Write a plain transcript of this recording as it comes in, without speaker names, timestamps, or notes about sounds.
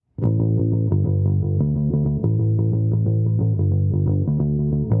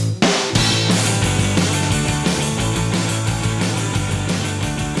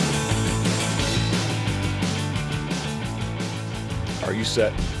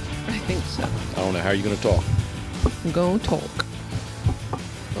set? I think so. I don't know. How are you going to talk? I'm going to talk.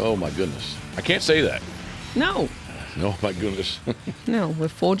 Oh, my goodness. I can't say that. No. No, my goodness. No, we're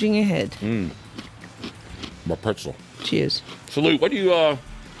forging ahead. My pretzel. Cheers. Salute. What you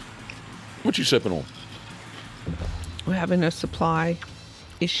sipping on? We're having a supply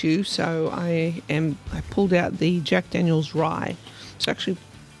issue, so I pulled out the Jack Daniel's Rye. It's actually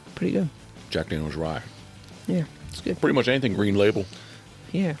pretty good. Jack Daniel's Rye. Yeah, it's good. Pretty much anything green label.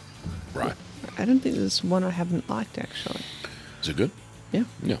 Yeah. Rye. I don't think there's one I haven't liked, actually. Is it good? Yeah.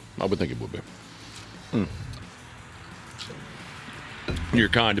 Yeah, I would think it would be. You're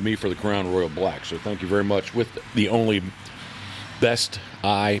kind to me for the Crown Royal Black, so thank you very much. With the only best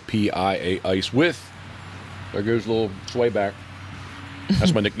IPIA ice with, there goes a little sway back.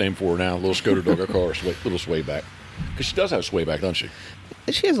 That's my nickname for her now, little Skoda dog. I call her little sway back. Because she does have sway back, doesn't she?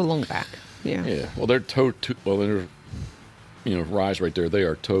 She has a long back. Yeah. Yeah. Well, they're rise right there. They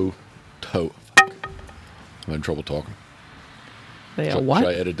are toe. Fuck. I'm having trouble talking. They are what? Should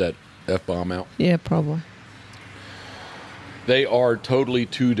I edit that F-bomb out? Yeah, probably. They are totally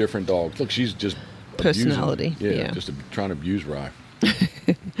two different dogs. Look, she's just personality. Yeah, just trying to abuse Rye.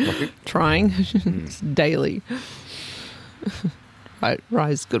 Trying. It's daily.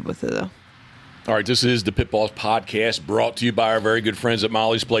 Rye's good with it, though. All right, this is the Pitboss Podcast, brought to you by our very good friends at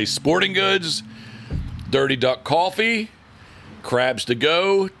Molly's Place Sporting Goods, Dirty Duck Coffee, Crabs to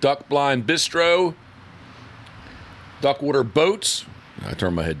Go, Duck Blind Bistro, Duckwater Boats. I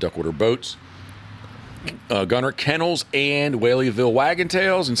turn my head, Duckwater Boats. Gunner Kennels and Whaleyville Wagon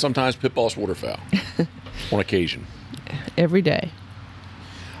Tails, and sometimes Pitboss Waterfowl on occasion. Every day.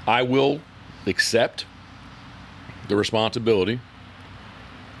 I will accept the responsibility.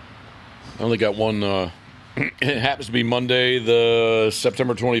 I only got one. It happens to be Monday, the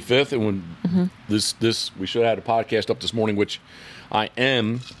September 25th, and when this we should have had a podcast up this morning, which I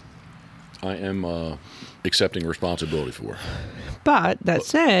am accepting responsibility for. But that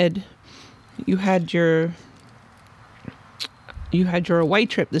said, you had your away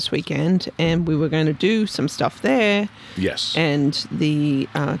trip this weekend, and we were going to do some stuff there. Yes. And the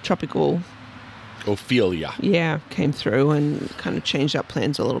tropical Ophelia. Yeah, came through and kind of changed up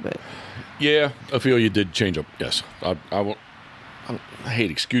plans a little bit. Yeah, Ophelia did change up. Yes, I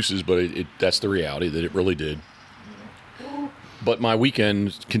hate excuses, but that's the reality that it really did. But my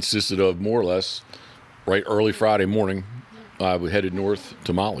weekend consisted of more or less, right early Friday morning, I headed north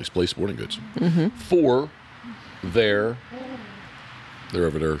to Molly's Place Sporting Goods for they're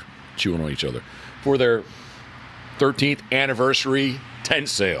over there chewing on each other, for their 13th anniversary tent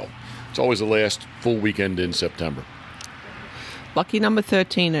sale. It's always the last full weekend in September. Lucky number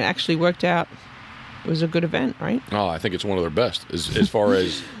 13. It actually worked out. It was a good event, right? Oh, I think it's one of their best as far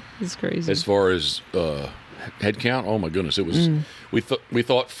as it's crazy. As far as head count. Oh my goodness, it was. We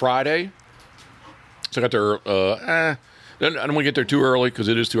thought Friday. So I got there. I don't want to get there too early because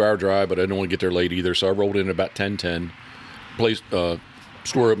it is 2-hour drive, but I don't want to get there late either. So I rolled in at about 10:10. Place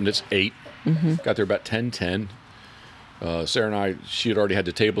store opened at 8. Got there about 10:10. Sarah and I, she had already had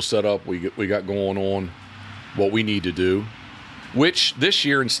the table set up. We got going on what we need to do. Which this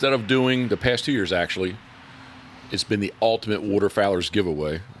year, instead of doing the past 2 years, actually, it's been the ultimate waterfowlers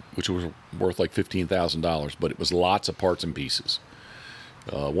giveaway, which was worth like $15,000, but it was lots of parts and pieces.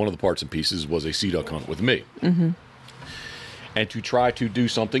 One of the parts and pieces was a sea duck hunt with me. And to try to do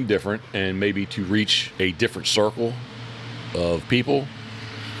something different and maybe to reach a different circle of people,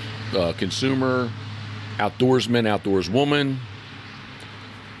 consumer, outdoorsman, outdoorswoman,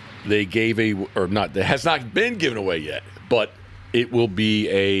 they gave it has not been given away yet, but it will be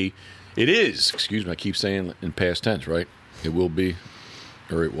it is, excuse me, I keep saying in past tense, right? It will be,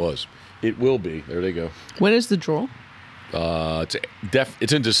 or it was. It will be. There they go. When is the draw?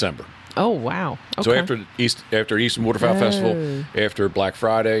 It's in December. Oh, wow. Okay. So after Eastern Waterfowl Festival, after Black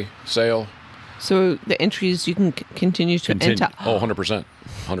Friday sale. So the entries, you can continue to enter. Oh, 100%.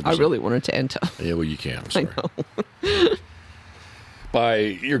 100%. I really wanted to enter. Yeah, well, you can. I'm sorry. I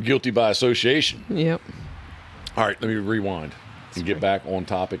know. You're guilty by association. Yep. All right, let me rewind and get back on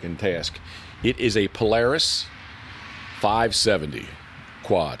topic and task. It is a Polaris 570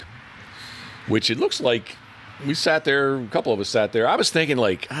 quad, which it looks like we sat there, a couple of us sat there. I was thinking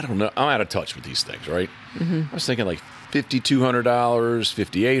I don't know, I'm out of touch with these things, right? I was thinking $5,200,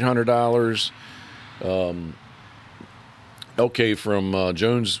 $5,800. LK from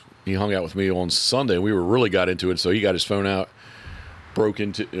Jones, he hung out with me on Sunday. We really got into it, so he got his phone out, broke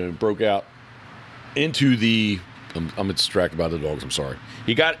out into the. I'm distracted by the dogs. I'm sorry.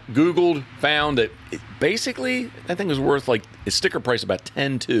 He got Googled, found that basically that thing was worth its sticker price about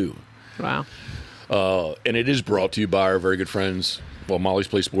 $10,200. Wow. And it is brought to you by our very good friends Molly's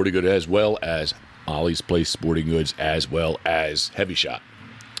Place Sporting Goods, as well as Ollie's Place Sporting Goods, as well as Heavy Shot.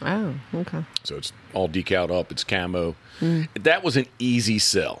 Oh, okay. So it's all decaled up. It's camo. That was an easy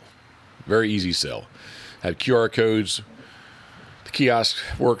sell. Very easy sell. Had QR codes. The kiosk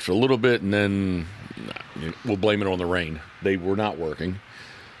worked for a little bit, and then we'll blame it on the rain. They were not working.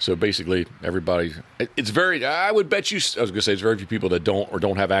 So basically, everybody, it's very, I would bet you, I was going to say, it's very few people that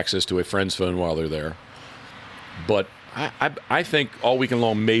don't have access to a friend's phone while they're there. But I think all weekend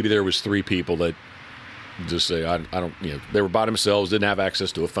long, maybe there was 3 people that just say, I don't, they were by themselves, didn't have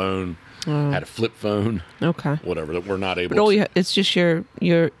access to a phone, had a flip phone, okay, whatever, that we're not able but to. it's just your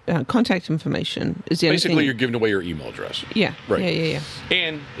contact information. Is there Basically, anything? you're giving away your email address. Yeah, Right. Yeah.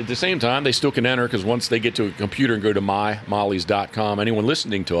 And at the same time, they still can enter, because once they get to a computer and go to mymollys.com, anyone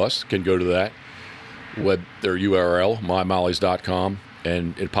listening to us can go to that their URL, mymollys.com,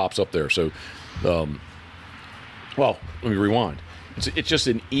 and it pops up there. So, let me rewind. It's just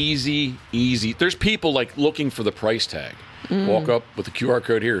an easy. There's people like looking for the price tag. Walk up with the QR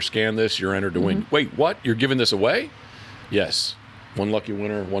code here, scan this, you're entered to win. Wait, what? You're giving this away? Yes. One lucky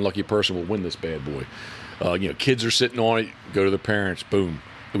winner, one lucky person will win this bad boy. Kids are sitting on it, go to their parents, boom.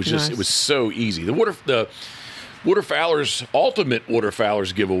 It was just, It was so easy. The Waterfowlers, Ultimate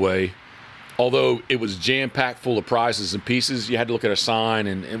Waterfowlers giveaway, although it was jam-packed full of prizes and pieces, you had to look at a sign,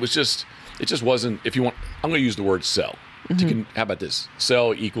 and it just wasn't, if you want, I'm going to use the word sell. How about this?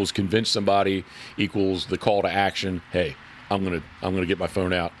 Sell equals convince somebody, equals the call to action. Hey, I'm gonna get my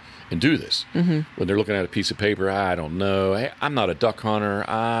phone out and do this. When they're looking at a piece of paper, I don't know. Hey, I'm not a duck hunter.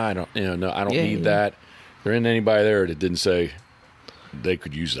 I don't need that. There isn't anybody there that didn't say they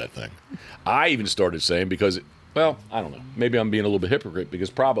could use that thing. I even started saying, because, I don't know. Maybe I'm being a little bit hypocrite, because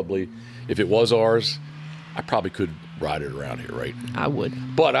probably if it was ours, I probably could ride it around here, right? I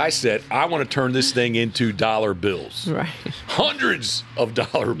would. But I said, I want to turn this thing into dollar bills. Right. Hundreds of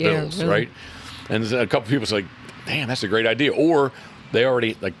dollar bills, really. right? And a couple people was like, damn, that's a great idea. Or they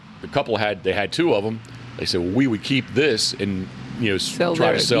already, like, a couple had 2 of them. They said, well, we would keep this and,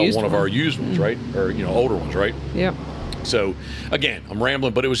 try to sell one of our used ones, right? Or, older ones, right? Yep. So, again, I'm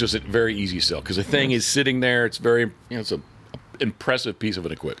rambling, but it was just a very easy sell, because the thing is sitting there. It's very, it's an impressive piece of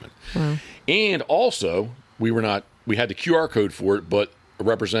an equipment. Wow. And also, we had the QR code for it, but a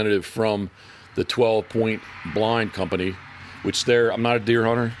representative from the 12-Point Blind Company, which I'm not a deer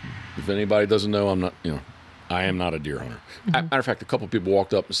hunter. If anybody doesn't know, I am not a deer hunter. Matter of fact, a couple of people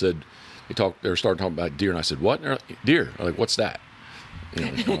walked up and said, they were starting talking about deer, and I said, what? And they're like, deer. I'm like, what's that? They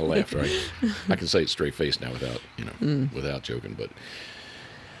kind of laughed, right? I can say it straight faced now without joking, but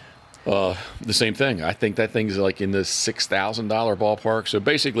the same thing. I think that thing's like in the $6,000 ballpark. So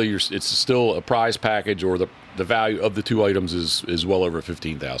basically, it's still a prize package, or the value of the 2 items is well over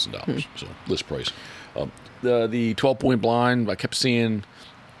 $15,000. So list price. The 12-Point Blind, I kept seeing,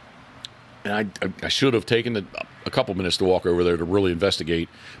 and I should have taken a couple minutes to walk over there to really investigate,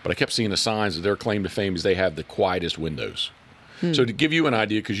 but I kept seeing the signs that their claim to fame is they have the quietest windows. So to give you an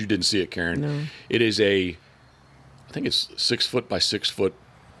idea, because you didn't see it, Karen, it is I think it's 6 foot by 6 foot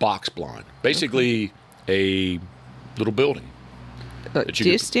box blind. Basically a little building.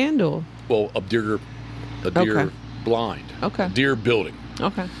 Deer stand or? Well, a deer blind. Okay. A deer building.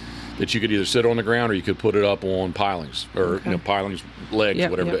 Okay. That you could either sit on the ground, or you could put it up on pilings, or pilings, legs,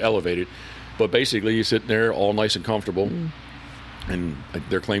 whatever, to elevate it. But basically, you're sitting there all nice and comfortable. And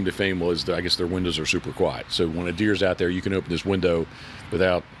their claim to fame was that, I guess, their windows are super quiet. So when a deer's out there, you can open this window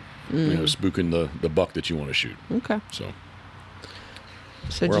without spooking the buck that you want to shoot. Okay. So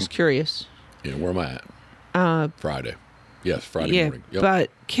just curious. Yeah, where am I at? Friday. Yes, Friday morning. Yep. But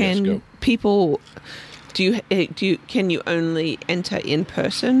can people? Can you only enter in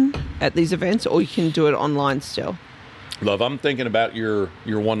person at these events, or you can do it online still? Love, I'm thinking about your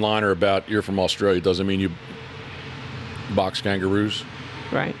one-liner about you're from Australia. Doesn't mean you box kangaroos.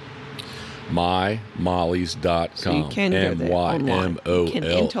 Right. mymollys.com. So you can go there online.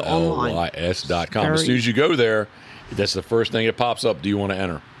 mymollys.com. As soon as you go there, that's the first thing that pops up. Do you want to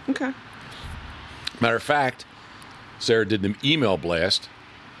enter? Okay. Matter of fact, Sarah did an email blast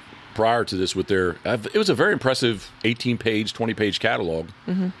prior to this with it was a very impressive 18-page, 20-page catalog.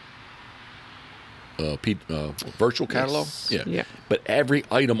 Virtual catalog. Yes. Yeah. But every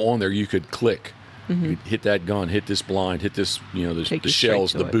item on there you could click. You could hit that gun, hit this blind, hit this, the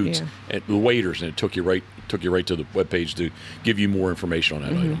shells, the boots, and the waders, and it took you right to the webpage to give you more information on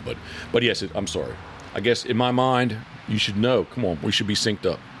that item. But yes, I'm sorry. I guess in my mind, you should know. Come on, we should be synced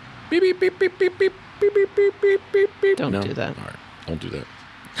up. Beep beep beep beep beep beep beep beep beep beep beep beep. Don't do that. All right, don't do that.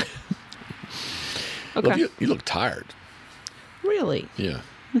 Okay. Look, you look tired. Really? Yeah.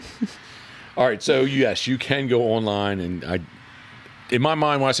 All right, so yes, you can go online, and in my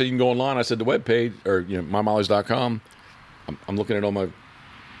mind, when I said you can go online, I said the webpage, or mymollies.com, I'm looking at all my,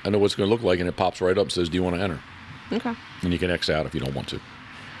 I know what's going to look like, and it pops right up and says, do you want to enter? Okay. And you can X out if you don't want to.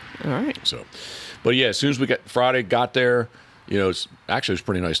 All right. So, but yeah, as soon as we got there, it's a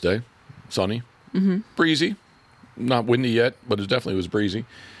pretty nice day. Sunny, breezy, not windy yet, but it definitely was breezy.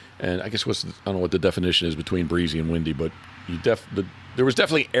 And I guess I don't know what the definition is between breezy and windy, but there was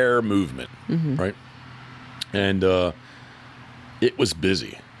definitely air movement, right? And it was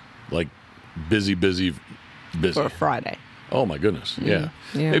busy, like busy For a Friday. Oh my goodness, yeah.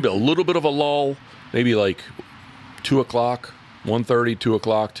 Yeah. Maybe a little bit of a lull, maybe like 2 o'clock, 1:30, 2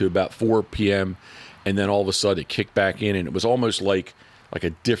 o'clock to about 4 p.m. And then all of a sudden it kicked back in, and it was almost like a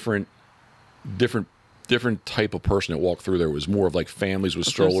different type of person that walked through there. It was more of like families with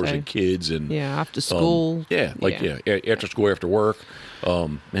strollers and kids, and after school. After school, after work,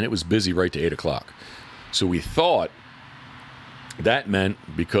 and it was busy right to 8 o'clock. So we thought that meant,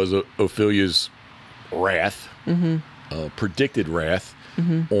 because of Ophelia's wrath, predicted wrath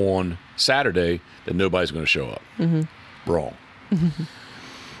on Saturday, that nobody's going to show up. Wrong.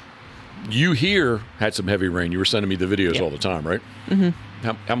 You here had some heavy rain. You were sending me the videos all the time, right?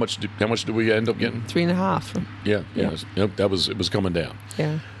 How much did we end up getting? 3.5. Yeah. It was coming down.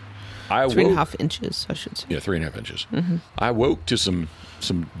 Yeah. 3.5 inches, I should say. Yeah, 3.5 inches. I woke to some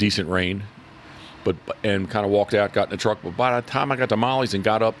decent rain, and kind of walked out, got in the truck. But by the time I got to Molly's and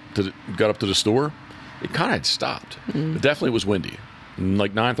got up to the store, it kind of had stopped. It definitely was windy. And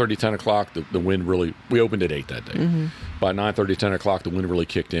like 9:30, 10 o'clock, the wind really. We opened at 8 that day. By 9:30, 10 o'clock, the wind really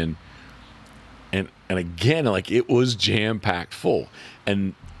kicked in. And again, like, it was jam-packed full.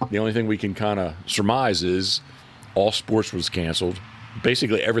 And the only thing we can kind of surmise is all sports was canceled.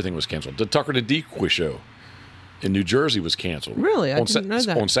 Basically, everything was canceled. The Tucker the Decoy show in New Jersey was canceled. Really? I didn't know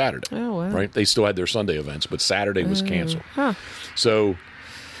that. On Saturday. Oh, wow. Right? They still had their Sunday events, but Saturday was canceled. So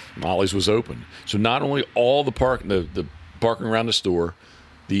Molly's was open. So not only all the the parking around the store,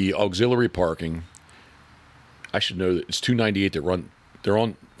 the auxiliary parking, I should know that it's 298 that run. They're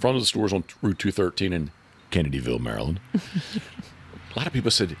on front of the stores on Route 213 in Kennedyville, Maryland. A lot of people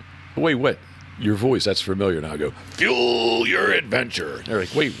said, wait, what? Your voice, that's familiar. And I go, fuel your adventure. And they're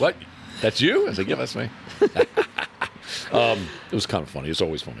like, wait, what? That's you? I was like, yeah, that's me. It was kind of funny. It's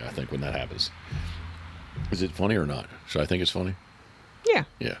always funny, I think, when that happens. Is it funny or not? Should I think it's funny? Yeah.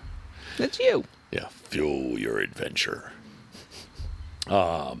 Yeah. That's you. Yeah. Fuel your adventure.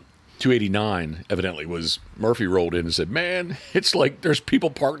 289 evidently was Murphy rolled in and said, man, it's like there's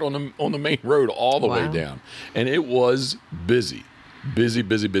people parked on the main road all the way down. And it was busy.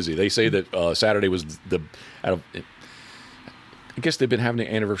 They say that Saturday was I guess they've been having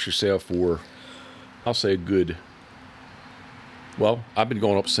the anniversary sale for, I'll say, a good, well, I've been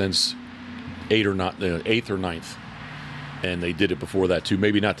going up since 8th or 9th. And they did it before that too.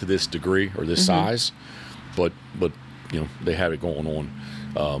 Maybe not to this degree or this size, but they had it going on.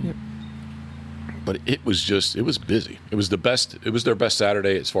 But it was busy. It was their best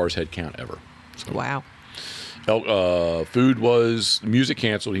Saturday as far as head count ever. So, wow. Food was, music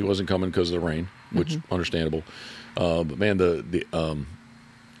canceled. He wasn't coming because of the rain, which understandable. But man, the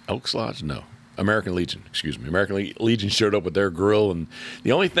Elks Lodge, no. American Legion showed up with their grill, and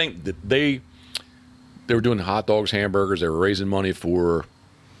the only thing that they were doing hot dogs, hamburgers. They were raising money for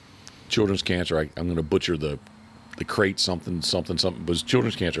children's cancer. I'm going to butcher the crate something was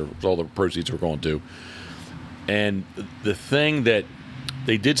children's cancer was all the proceeds were going to. And the thing that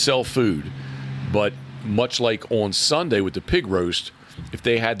they did sell food, but much like on Sunday with the pig roast, if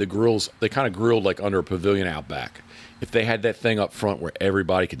they had the grills, they kind of grilled like under a pavilion out back. If they had that thing up front where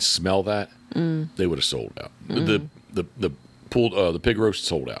everybody could smell that, they would have sold out. The pig roast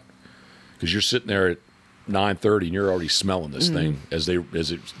sold out because you're sitting there at 9:30 and you're already smelling this thing as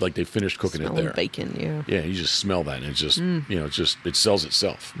it's like they finished cooking it there. Bacon, yeah. You just smell that, and it's just it sells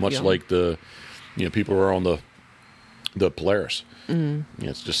itself. Much like the people who are on the Polaris. It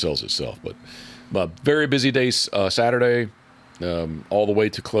just sells itself. But very busy day Saturday, all the way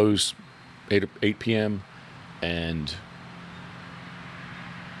to close 8 p.m. And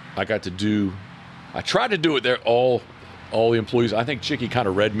I tried to do it there. All the employees. I think Chicky kind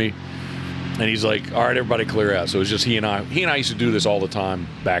of read me. And he's like, all right, everybody clear out. So it was just he and I used to do this all the time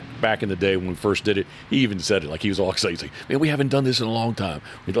back in the day when we first did it. He even said it, like he was all excited. He's like, man, we haven't done this in a long time.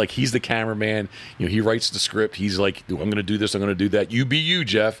 Like, he's the cameraman. He writes the script. He's like, I'm going to do this. I'm going to do that. You be you,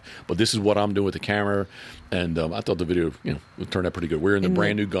 Jeff. But this is what I'm doing with the camera. And I thought the video, it turned out pretty good. We're in the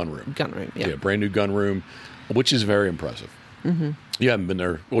brand new gun room. Yeah, brand new gun room, which is very impressive. You haven't been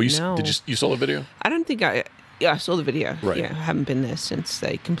there. Well, you saw the video? I don't think I saw the video. Right. Yeah, I haven't been there since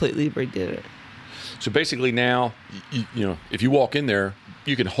they completely redid it. So basically now, you know, if you walk in there,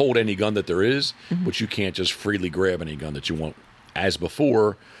 you can hold any gun that there is, but you can't just freely grab any gun that you want. As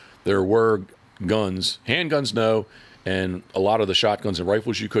before, there were guns, handguns, no, and a lot of the shotguns and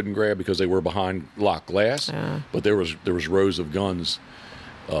rifles you couldn't grab because they were behind locked glass. But there was rows of guns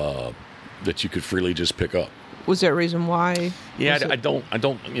that you could freely just pick up. Was there a reason why? Yeah, I don't.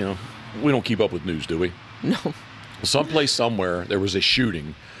 You know, we don't keep up with news, do we? No. Someplace somewhere there was a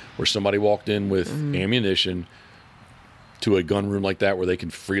shooting where somebody walked in with ammunition to a gun room like that where they can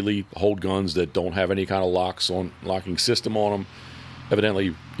freely hold guns that don't have any kind of locking system on them. Evidently,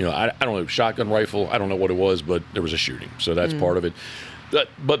 you know, I don't know, shotgun rifle, I don't know what it was, but there was a shooting. So that's part of it.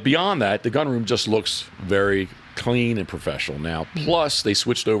 But beyond that, the gun room just looks very clean and professional now. Plus, they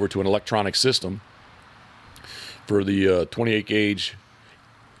switched over to an electronic system for the 28 gauge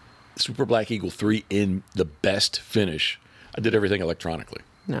Super Black Eagle 3 in the best finish. I did everything electronically.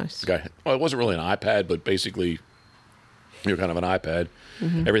 Nice. Well, it wasn't really an iPad, but basically, you know, kind of an iPad.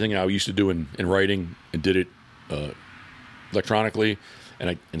 Everything I used to do in writing and did it electronically,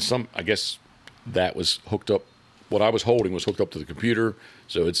 and I guess that was hooked up. What I was holding was hooked up to the computer,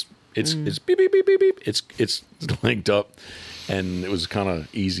 so it's beep beep beep beep beep. It's linked up, and it was kind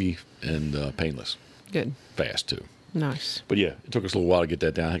of easy and painless. Good. Fast too. Nice. But yeah, it took us a little while to get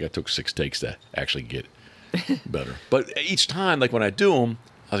that down. I think I took 6 takes to actually get better. But each time, like when I do them,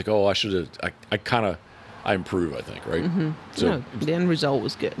 I was like, oh, I should have. I improve, I think, right? So no, the end result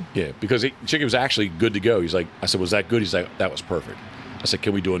was good. Yeah, because Chicken was actually good to go. He's like, I said, was that good? He's like, that was perfect. I said,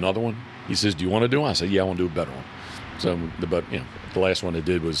 can we do another one? He says, do you want to do one? I said, yeah, I want to do a better one. So, the last one I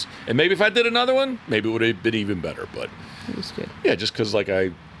did was, and maybe if I did another one, maybe it would have been even better. But it was good. Yeah, just because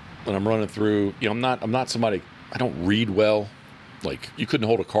when I'm running through, you know, I'm not somebody. I don't read well. Like you couldn't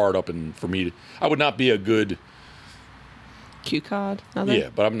hold a card up, and for me, I would not be a good cue card. Yeah,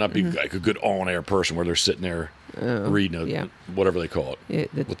 but I'm not being like a good on-air person where they're sitting there reading whatever they call it. Yeah,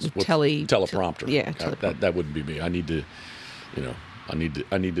 teleprompter. Teleprompter. That wouldn't be me. I need to, you know, I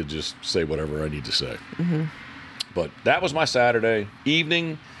need to just say whatever I need to say. But that was my Saturday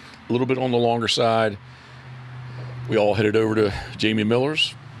evening, a little bit on the longer side. We all headed over to Jamie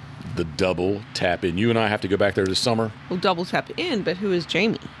Miller's, the Double Tap In. You and I have to go back there this summer. Well, Double Tap In, but who is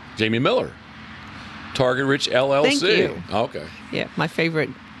Jamie? Jamie Miller. Target Rich LLC. Thank you. Okay. Yeah, my favorite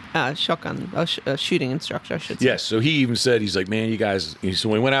shotgun shooting instructor, I should say. Yes, so he even said, he's like, man, you guys, so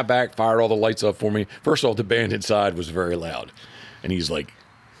when we went out back, fired all the lights up for me. First off, the band inside was very loud. And he's like,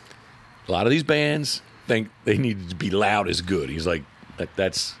 a lot of these bands think they need to be loud as good. He's like,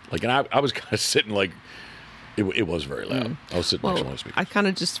 that's like, and I was kind of sitting like, it was very loud. I was sitting next to one speaker. I kind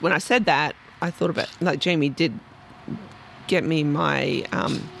of just, when I said that, I thought about, like, Jamie did get me my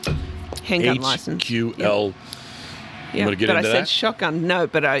handgun license. HQL. Yeah, but I said shotgun. No,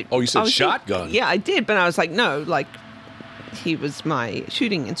 but I... Oh, you said shotgun? Yeah, I did, but I was like, no, like, he was my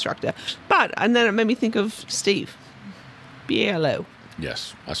shooting instructor. And then it made me think of Steve. Biello.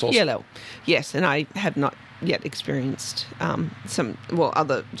 Yes, I saw Biello. Yes, and I have not yet experienced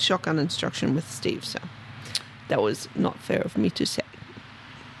other shotgun instruction with Steve, so that was not fair of me to say.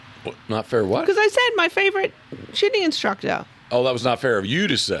 What, not fair what? Because I said my favorite shooting instructor. Oh, that was not fair of you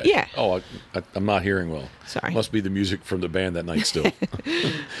to say. Yeah. Oh, I'm not hearing well. Sorry. Must be the music from the band that night still.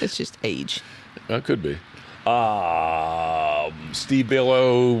 It's just age. It could be. Steve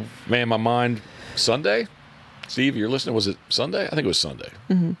Biello, man, my mind. Sunday? Steve, you're listening. Was it Sunday? I think it was Sunday.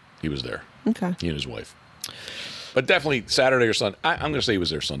 Mm-hmm. He was there. Okay. He and his wife. But definitely Saturday or Sunday. I'm going to say he was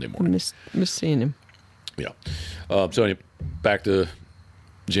there Sunday morning. Miss seeing him. Yeah. So anyway, back to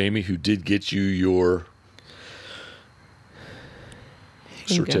Jamie, who did get you your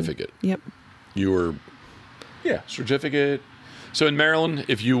certificate. Yep. Certificate. So in Maryland,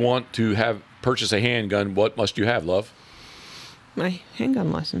 if you want to purchase a handgun, what must you have, love? My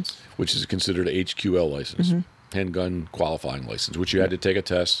handgun license. Which is considered a HQL license. Handgun qualifying license, which you had to take a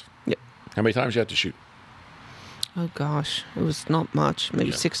test. Yep. How many times you had to shoot? Oh, gosh. It was not much.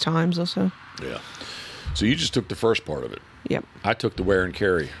 Maybe 6 times or so. Yeah. So you just took the first part of it. Yep. I took the wear and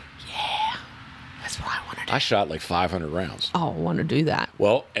carry. Yeah. That's what I want to do. I shot like 500 rounds. Oh, I want to do that.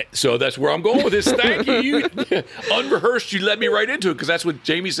 Well, so that's where I'm going with this. Thank you. Unrehearsed, you led me right into it because that's what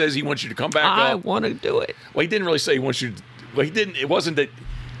Jamie says he wants you to come back up. I want to do it. Well, he didn't really say he wants you to. Well, he didn't. It wasn't that.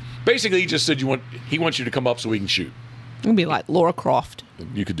 Basically, he just said he wants you to come up so we can shoot. It'll be like Laura Croft.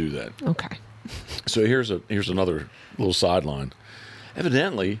 You could do that. Okay. So here's another little sideline.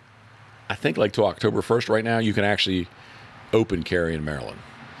 Evidently, I think like till October 1st right now, you can actually open carry in Maryland.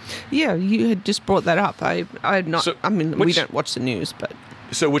 Yeah, you had just brought that up. I had not. So, we don't watch the news, but.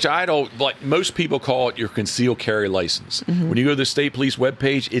 So, which I don't like. Most people call it your concealed carry license. Mm-hmm. When you go to the state police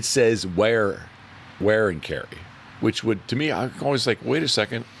webpage, it says wear wear and carry, which would, to me, I always like, wait a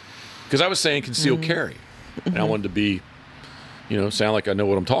second, because I was saying concealed carry, and I wanted to be, sound like I know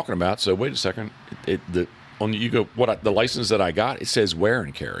what I'm talking about. So wait a second, the license that I got, it says wear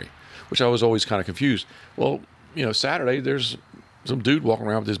and carry, which I was always kind of confused. Well, Saturday there's some dude walking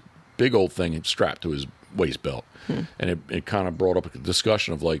around with this big old thing strapped to his waist belt, and it kind of brought up a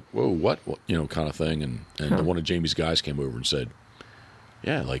discussion of like, whoa, what kind of thing, and one of Jamie's guys came over and said,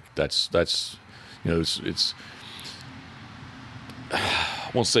 yeah, like that's it's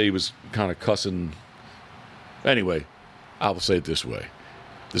I won't say he was kind of cussing. Anyway, I will say it this way: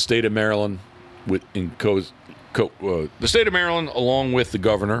 the state of Maryland, the state of Maryland, along with the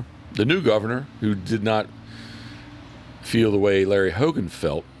governor, the new governor, who did not feel the way Larry Hogan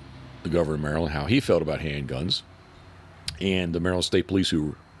felt, the governor of Maryland, how he felt about handguns, and the Maryland State Police,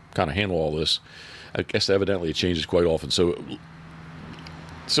 who kind of handle all this. I guess evidently it changes quite often. So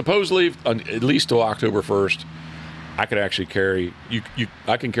supposedly, at least till October 1st, I could actually carry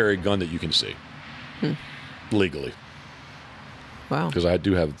I can carry a gun that you can see legally. Wow! Because I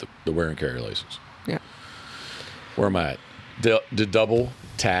do have the wear and carry license. Yeah. Where am I at? The double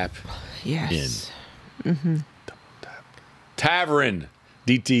tap yes. in. Mm-hmm. Double tap. Tavern.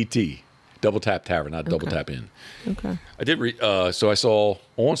 DTT. Double tap tavern, not double tap in. Okay. I did so I saw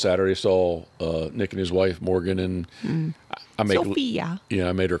on Saturday, Nick and his wife Morgan, and I made Sophia. Yeah,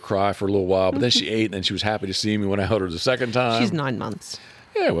 I made her cry for a little while, but then she ate, and then she was happy to see me when I held her the second time. She's 9 months.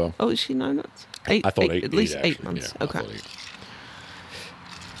 Yeah, well. Oh, is she 9 months? Eight. I thought at least actually. 8 months. Yeah,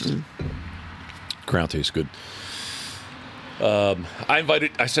 Okay. Crown tastes good.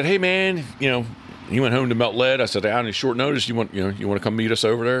 I said, hey man, he went home to melt lead. I said, on short notice, you want to come meet us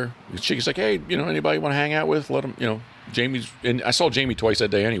over there? She's like, hey, anybody want to hang out with? Let him, Jamie's. And I saw Jamie twice that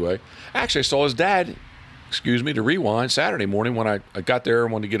day anyway. Actually, I saw his dad, to rewind, Saturday morning when I got there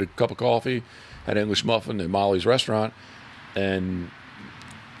and wanted to get a cup of coffee, had an English muffin at Molly's restaurant, and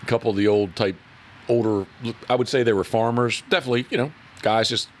a couple of the older, I would say they were farmers. Definitely, guys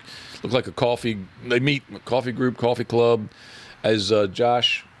just look like they meet a coffee group, coffee club, as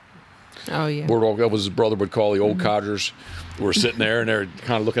Josh. Oh, yeah. That was his brother would call the old codgers. Were sitting there, and they're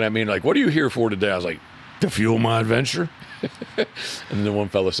kind of looking at me and like, what are you here for today? I was like, to fuel my adventure. And then one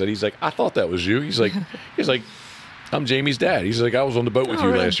fella said, he's like, I thought that was you. He's like, I'm Jamie's dad. He's like, I was on the boat with you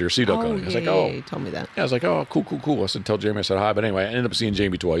last year, sea duck hunting. I was like, he told me that. Yeah, I was like, oh, cool. I said, tell Jamie I said hi. But anyway, I ended up seeing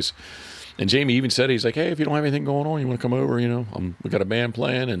Jamie twice. And Jamie even said, he's like, hey, if you don't have anything going on, you want to come over, we got a band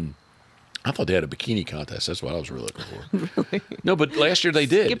playing. And I thought they had a bikini contest. That's what I was really looking for. Really? No, but last year they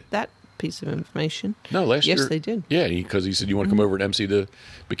did. Skip that piece of information. No, last year. Yes, they did. Yeah, because he said, you want to come over and MC the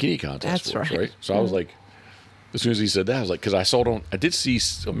bikini contest That's for us, right. right? So I was like, as soon as he said that, I was like, because I saw it I did see,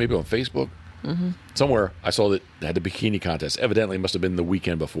 maybe on Facebook, somewhere, I saw that they had the bikini contest. Evidently, it must have been the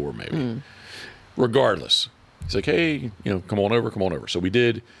weekend before, maybe. Regardless, he's like, hey, come on over. So we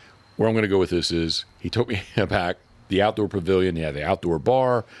did. Where I'm going to go with this is, he took me back, the outdoor pavilion, the outdoor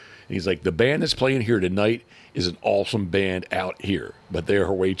bar, and he's like, the band that's playing here tonight is an awesome band out here, but they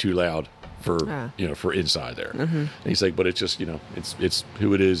are way too loud for for inside there. And he's like, but it's just it's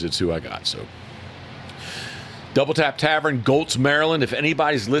who it is, it's who I got. So Double Tap Tavern, Goltz, Maryland. If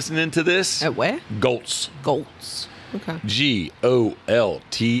anybody's listening to this, at where? Goltz. Okay.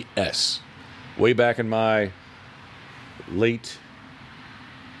 Golts. Way back in my late,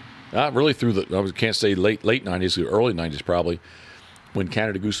 not really I can't say late 90s, early 90s probably, when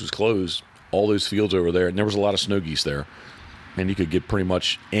Canada Goose was closed. All those fields over there, and there was a lot of snow geese there, and you could get pretty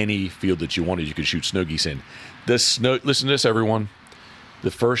much any field that you wanted. You could shoot snow geese in. Listen to this, everyone.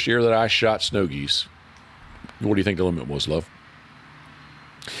 The first year that I shot snow geese, what do you think the limit was, love?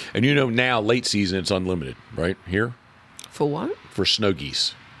 And now, late season, it's unlimited, right? Here? For what? For snow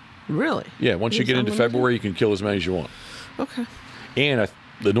geese. Really? Yeah, once you get into February, you can kill as many as you want. Okay. And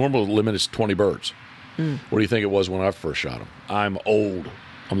the normal limit is 20 birds. What do you think it was when I first shot them? I'm old.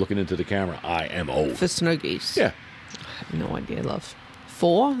 I'm looking into the camera. I am old. For snow geese? Yeah. I have no idea, love.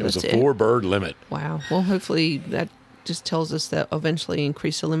 4? It was a 4-bird limit. Wow. Well, hopefully that just tells us that eventually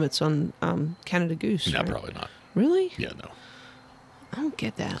increase the limits on Canada Goose. No, right? probably not. Really? Yeah, no. I don't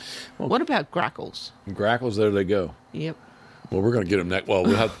get that. Well, what about grackles? Grackles, there they go. Yep. Well, we're going to get them next. Well,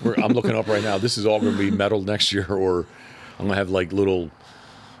 I'm looking up right now. This is all going to be metal next year, or I'm going to have like little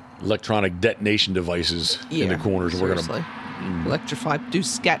electronic detonation devices in the corners. Seriously. We're going to electrify, do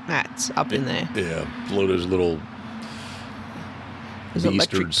scat mats up in there. Yeah, blow those little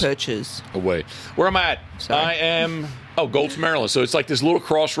electric perches away. Where I'm at, I am Goltz, Maryland. So it's like this little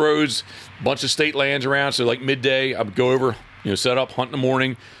crossroads, bunch of state lands around. So like midday, I would go over, set up, hunt in the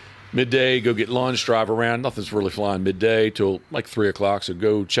morning, midday, go get lunch, drive around. Nothing's really flying midday till like 3 o'clock. So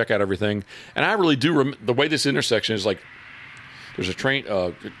go check out everything. And I really do the way this intersection is like there's a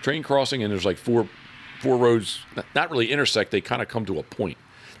train crossing and there's like four roads not really intersect. They kind of come to a point.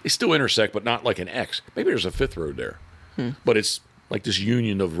 They still intersect, but not like an X. Maybe there's a fifth road there, but it's like this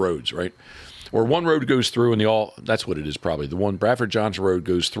union of roads, right? Or one road goes through and that's what it is probably. The one Bradford Johnson Road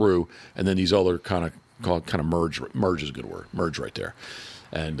goes through and then these other kind of merge is a good word, merge right there.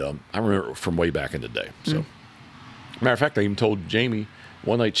 And I remember from way back in the day. So, matter of fact, I even told Jamie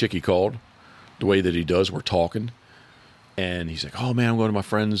one night Chicky called the way that he does. We're talking. And he's like, oh, man, I'm going to my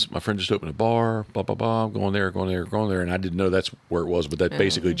friends. My friend just opened a bar, blah, blah, blah. I'm going there. And I didn't know that's where it was. But that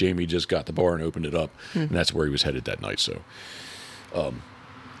basically Jamie just got the bar and opened it up. And that's where he was headed that night. So,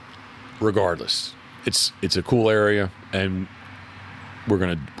 regardless, it's a cool area. And we're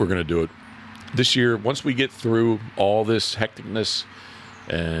gonna do it this year. Once we get through all this hecticness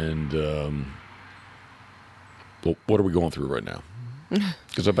and what are we going through right now?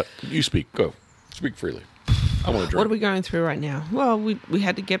 Because you speak freely. I want to drink. What are we going through right now? Well, we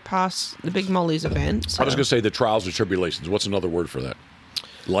had to get past the Big Molly's event. So. I was going to say the trials and tribulations. What's another word for that?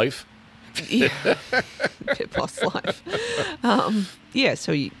 Life? Yeah. Pitboss life. Yeah,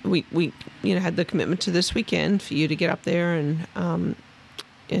 so we had the commitment to this weekend for you to get up there and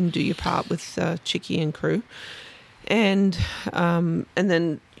do your part with Chicky and crew. And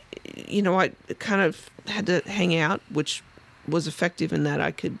then, I kind of had to hang out, which was effective in that I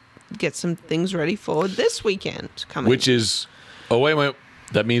could get some things ready for this weekend coming. Which is, wait.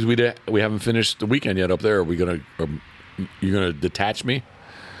 That means we haven't finished the weekend yet up there. Are we gonna? You're gonna detach me?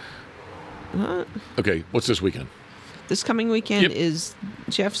 What? Okay. What's this weekend? This coming weekend is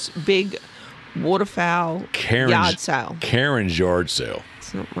Jeff's big waterfowl yard sale. Karen's yard sale.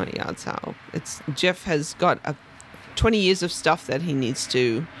 It's not my yard sale. Jeff has got 20 years of stuff that he needs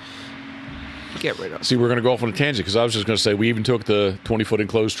to get rid of. See, we're going to go off on a tangent because I was just going to say we even took the 20-foot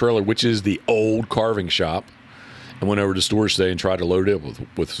enclosed trailer, which is the old carving shop, and went over to storage today and tried to load it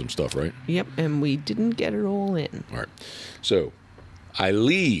with some stuff, right? Yep, and we didn't get it all in. All right. So I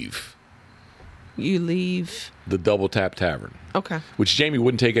leave. You leave? The Double Tap Tavern. Okay. Which Jamie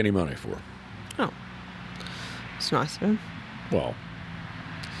wouldn't take any money for. Oh. It's nice of him. Well.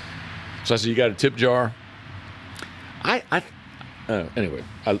 So I said, you got a tip jar? Anyway,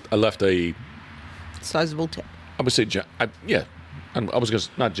 I left a sizable tip. I would say, I was going to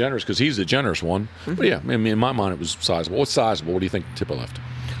not generous because he's the generous one. Mm-hmm. But yeah, I mean, in my mind, it was sizable. What's sizable? What do you think the tip I left?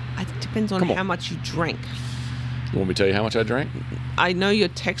 It depends on how much you drank. You want me to tell you how much I drank? I know your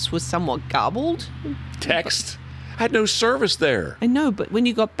text was somewhat garbled. Text? I had no service there. I know, but when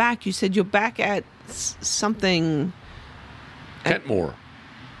you got back, you said you're back at something. Kentmore.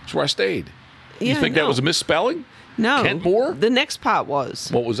 That's where I stayed. Yeah, you think that was a misspelling? No. Kentmore? The next part was.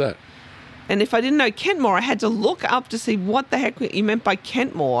 What was that? And if I didn't know Kentmore, I had to look up to see what the heck you meant by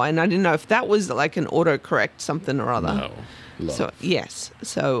Kentmore. And I didn't know if that was like an autocorrect something or other. No. Love. So, yes.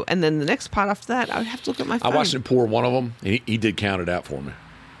 So, and then the next part after that, I would have to look at my phone. I watched him pour one of them. He did count it out for me.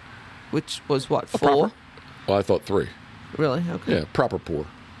 Which was what, 4? Proper? Well, I thought 3. Really? Okay. Yeah, proper pour.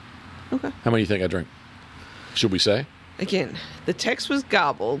 Okay. How many do you think I drank? Should we say? Again, the text was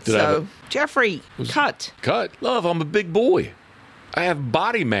garbled. Did Jeffrey, cut. Cut. Love, I'm a big boy. I have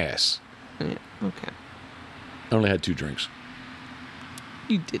body mass. Yeah, okay. I only had 2 drinks.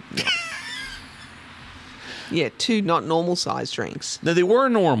 You did not. Yeah, 2 not normal size drinks. No, they were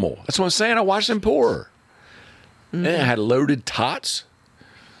normal. That's what I'm saying. I watched them pour. And I had loaded tots.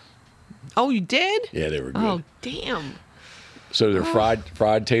 Oh, you did? Yeah, they were good. Oh, damn. So they're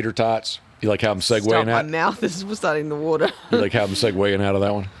fried tater tots. You like how I'm segueing Stop, out? my mouth is starting to water. You like how I'm segueing out of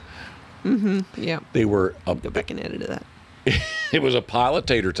that one? Mm-hmm, yeah. They were... Go back and edit that. It was a pile of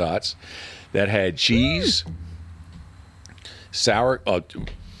tater tots that had cheese,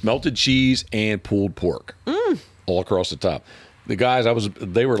 melted cheese, and pulled pork all across the top. The guys,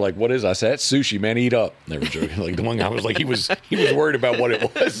 they were like, "What is?" I said, "That's sushi, man. Eat up." And they were joking. Like the one guy was like, he was worried about what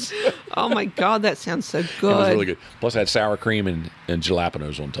it was. Oh my god, that sounds so good. It was really good. Plus, I had sour cream and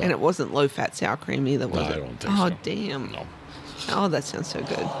jalapenos on top. And it wasn't low-fat sour cream either, was it? I don't think so. Oh damn. No. Oh, that sounds so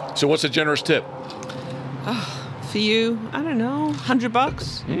good. So, what's a generous tip? For you, I don't know,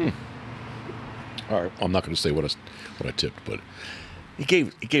 $100. All right, I'm not going to say what I tipped, but he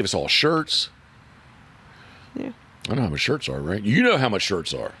gave us all shirts. Yeah. I know how much shirts are, right? You know how much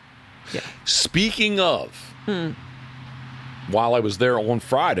shirts are. Yeah. Speaking of, while I was there on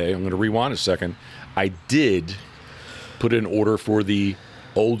Friday, I'm going to rewind a second. I did put in order for the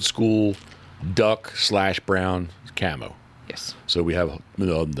old school duck/brown camo. Yes. So we have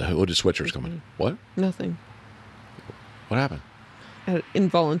the hooded sweatshirts coming. What? Nothing. What happened?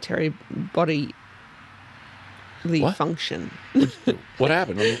 involuntary bodily What? function. What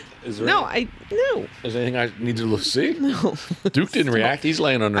happened? Is there No. Is there anything I need to see? No. Duke didn't react. He's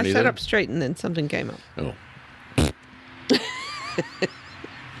laying I underneath sat it. up straight and then something came up. Oh.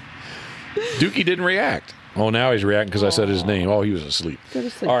 Dookie didn't react. Oh, now he's reacting because I said his name. Oh, he was asleep. Go to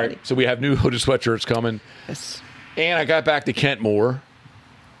sleep, All right, buddy. so we have new hooded sweatshirts coming. Yes. And I got back to Kentmore.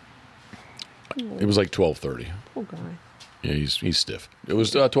 It was like 12:30. Poor guy. Yeah, he's stiff. It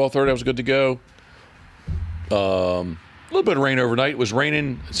was 12:30. I was good to go. A little bit of rain overnight. It was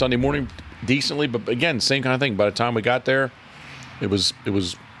raining Sunday morning decently, but again, same kind of thing. By the time we got there, it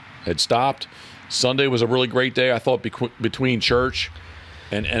had stopped. Sunday was a really great day. I thought between church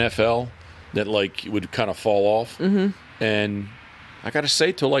and NFL that like it would kind of fall off. Mm-hmm. And I got to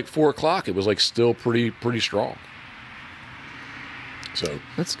say, till like 4 o'clock, it was like still pretty strong. So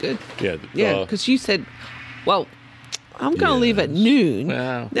That's good. yeah, Yeah, because you said, well, I'm going to leave at noon.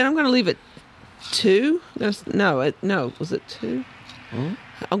 Well. Then I'm going to leave at 2. No, was it 2? Hmm?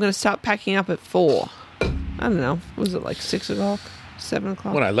 I'm going to start packing up at 4. I don't know. Was it like 6 o'clock, 7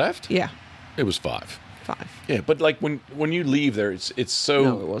 o'clock? when I left, Yeah, it was 5. 5. Yeah, but like when you leave there, it's so.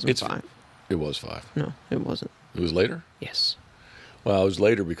 No, it wasn't 5. It was 5. No, it wasn't. It was later. Yes. Well, it was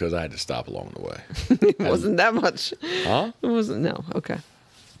later because I had to stop along the way. It wasn't that much. Huh? It wasn't. No. Okay.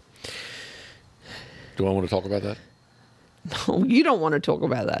 Do I want to talk about that? No, you don't want to talk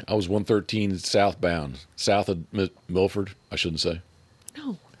about that. I was 113 southbound, south of Milford. I shouldn't say.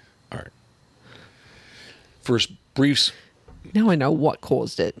 No. All right. First briefs. Now I know what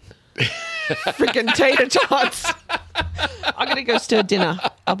caused it. Freaking tater tots. I'm going to go stir dinner.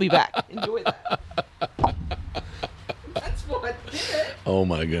 I'll be back. Enjoy that. That's what did it. Oh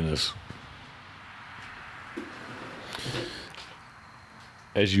my goodness.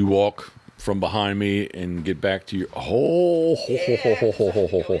 As you walk from behind me and get back to your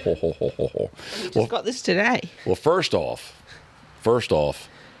Just got this today. Well, first off,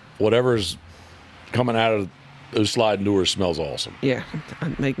 whatever's coming out of those sliding doors smells awesome. Yeah,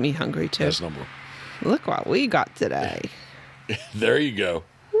 it make me hungry too. That's number one. Look what we got today. There you go.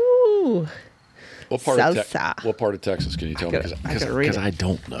 Ooh. What part Salsa. of what part of Texas can you tell me? I gotta read it. I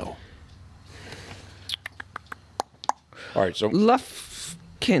don't know. All right, so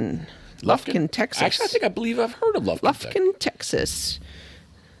Lufkin, Texas. Actually, I believe I've heard of Lufkin. Lufkin, Texas.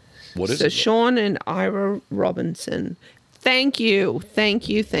 What is So it? Sean and Ira Robinson. Thank you.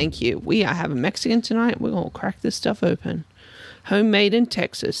 We have a Mexican tonight. We're going to crack this stuff open. Homemade in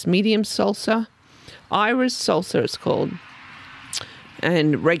Texas. Medium salsa. Ira's salsa it's called.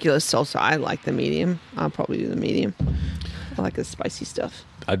 And regular salsa. I like the medium. I'll probably do the medium. I like the spicy stuff.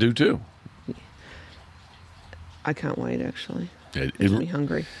 I do too. I can't wait, actually. It Makes me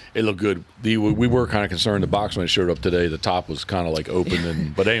hungry. It looked good. We were kind of concerned. The box when it showed up today, the top was kind of like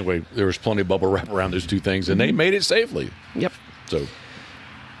open, but anyway, there was plenty of bubble wrap around those two things, and they made it safely. Yep. So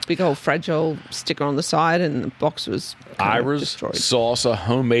Big old fragile sticker on the side, and the box was Ira's destroyed. salsa,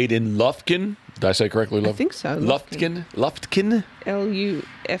 homemade in Lufkin. Did I say correctly? I think so. Lufkin. Lufkin.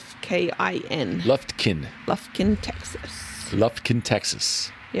 Lufkin, Texas. Lufkin,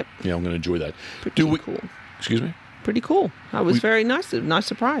 Texas. Yep. Yeah, I'm going to enjoy that. Pretty cool. Excuse me. Pretty cool. That was very nice. A nice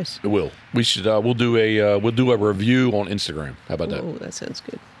surprise. It will. We should. We'll do a review on Instagram. How about that? Oh, that sounds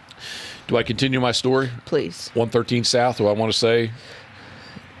good. Do I continue my story? Please. 113 South. Do I want to say?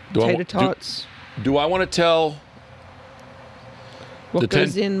 Tater tots. Do I want to tell What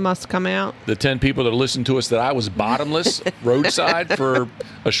goes in must come out. the 10 people that listen to us that I was bottomless roadside for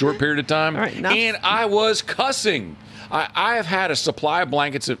a short period of time? All right, enough. And I was cussing. I have had a supply of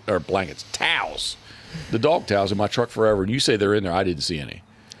towels, the dog towels in my truck forever. And you say they're in there. I didn't see any.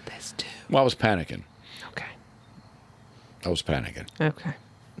 There's 2. Well, I was panicking. Okay.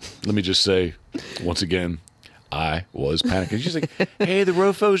 Let me just say, once again, I was panicking. She's like, hey, the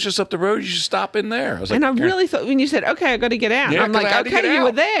Rofo's just up the road. You should stop in there. I was like, And I really thought when you said, okay, I got to get out. Yeah, I'm 'cause I like, had to get okay, you out.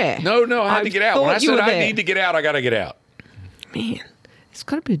 were there. No, I had to get out. When I said I there. need to get out, I got to get out. Man, it's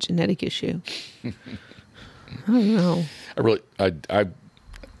got to be a genetic issue. I don't know. I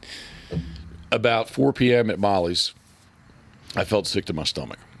about 4 p.m. at Molly's, I felt sick to my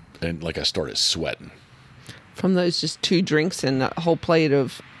stomach. And like I started sweating. From those just 2 drinks and a whole plate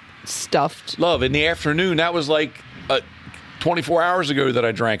of stuffed. Love, in the afternoon, that was like 24 hours ago that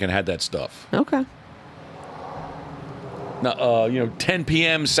I drank and had that stuff. Okay. Now, 10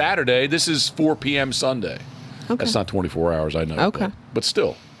 p.m. Saturday. This is 4 p.m. Sunday. Okay. That's not 24 hours, I know. Okay. But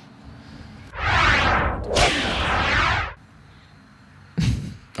still.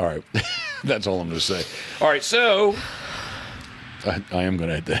 All right. That's all I'm going to say. All right, so I am going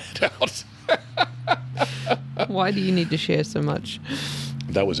to edit that out. Why do you need to share so much?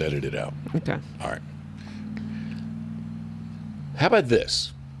 That was edited out. Okay. All right. How about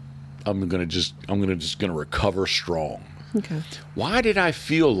this? I'm gonna recover strong. Okay. Why did I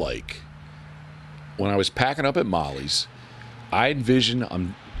feel like when I was packing up at Molly's, I envisioned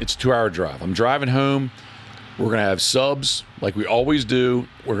it's a 2-hour drive. I'm driving home. We're going to have subs like we always do.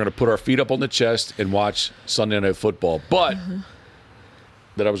 We're going to put our feet up on the chest and watch Sunday Night Football. But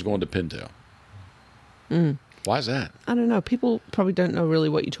that I was going to Pintail. Why is that? I don't know. People probably don't know really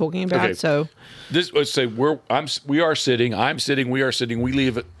what you're talking about. Okay. So Let's say we are sitting. I'm sitting. We are sitting. We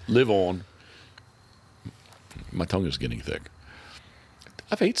live on. My tongue is getting thick.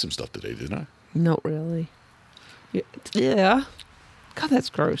 I've ate some stuff today, didn't I? not really. Yeah. God, that's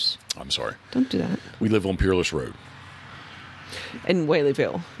gross. I'm sorry. Don't do that. We live on Peerless Road. In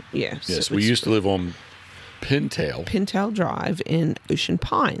Whaleyville, yes. Yes, we used to live on Pintail Drive in Ocean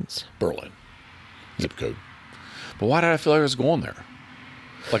Pines. Berlin. Zip code. But why did I feel like I was going there?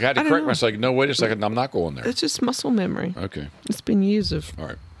 Like I had to correct myself. Like, no, wait a second. I'm not going there. It's just muscle memory. Okay. It's been years of All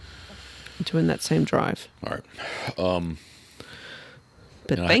right. doing that same drive. All right.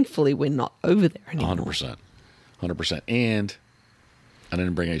 But thankfully, we're not over there anymore. 100%. 100%. And I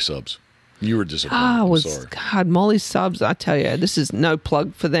didn't bring any subs. You were disappointed. I'm sorry. God, Molly's subs, I tell you, this is no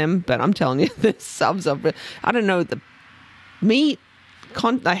plug for them, but I'm telling you, the subs are, I don't know, the meat,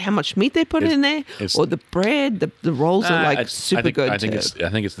 how much meat they put in there, or the bread, the rolls are like super good. I think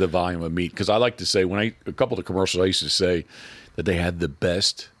it's the volume of meat, because I like to say, a couple of the commercials I used to say that they had the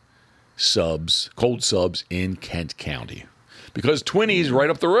best subs, cold subs in Kent County. Because Twinnie's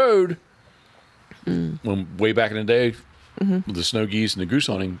right up the road, when way back in the day, with the snow geese and the goose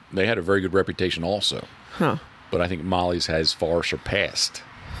hunting, they had a very good reputation also. Huh. But I think Molly's has far surpassed.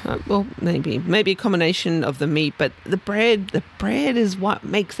 Well, maybe a combination of the meat, but the bread is what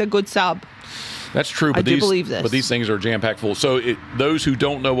makes a good sub. That's true. But I do believe this. But these things are jam-packed full. So those who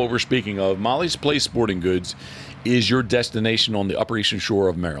don't know what we're speaking of, Molly's Place Sporting Goods is your destination on the Upper Eastern Shore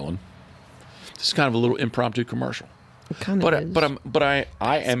of Maryland. This is kind of a little impromptu commercial. It kind of is. But I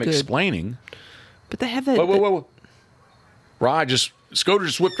am good. Explaining. But they have that. Whoa. Scoter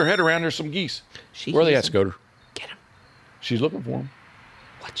just whipped her head around. There's some geese. Where are they at, Scoter? Get them. She's looking for them.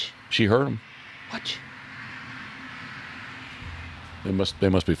 Watch. She heard them. Watch. They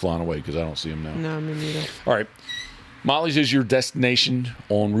must be flying away because I don't see them now. No, me neither. All right. Molly's is your destination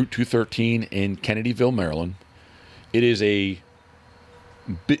on Route 213 in Kennedyville, Maryland. It is a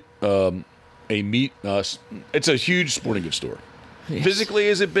meat. It's a huge sporting goods store. Yes. Physically,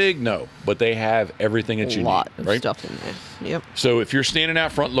 is it big? No, but they have everything that you need. A lot of stuff in there. Yep. So if you're standing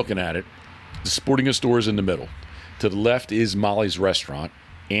out front looking at it, the sporting goods store is in the middle. To the left is Molly's Restaurant,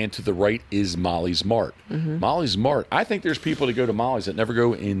 and to the right is Molly's Mart. Mm-hmm. Molly's Mart. I think there's people that go to Molly's that never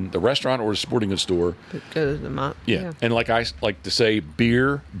go in the restaurant or the sporting goods store. But go to the Mart. Yeah. And like I like to say,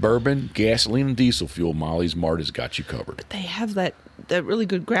 beer, bourbon, gasoline, and diesel fuel, Molly's Mart has got you covered. But they have that really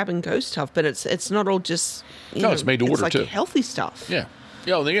good grab and go stuff, but it's not all just it's made to order like too. Healthy stuff. Yeah.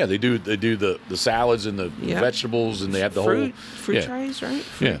 Yeah, they do the salads and the vegetables, and they have the fruit whole trays, right?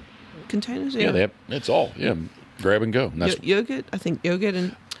 Fruit containers. Yeah, they have, it's all grab and go. And that's, yogurt. I think yogurt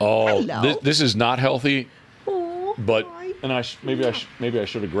and this is not healthy. Oh, but maybe I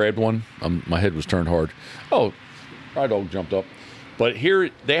should have grabbed one. My head was turned hard. Oh, our dog jumped up. But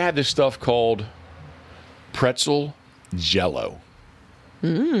here they had this stuff called pretzel Jello.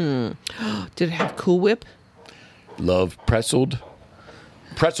 Did it have Cool Whip? Love pretzel,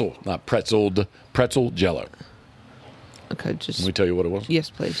 not pretzeled, pretzel Jello. Okay, just let me tell you what it was. Yes,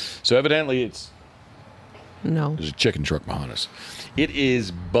 please. So evidently there's a chicken truck behind us. It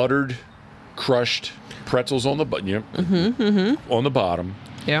is buttered, crushed pretzels on the on the bottom.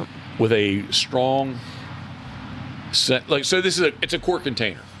 Yeah. With a strong scent. It's a quart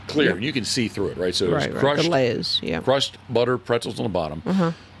container. Clear. Yep. You can see through it, right? So it's crushed, the layers, crushed butter, pretzels on the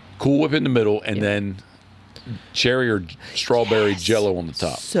bottom, Cool Whip in the middle, and then cherry or strawberry Jello on the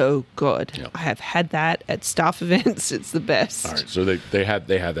top. So good. Yep. I have had that at staff events. It's the best. All right, so they have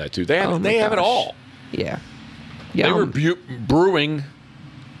that too. They have it all. Yeah. They were brewing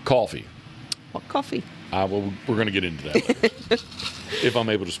coffee. What coffee? Well, we're going to get into that later, if I'm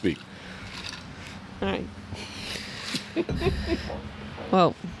able to speak. All right.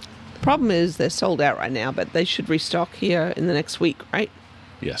 Well, the problem is they're sold out right now, but they should restock here in the next week, right?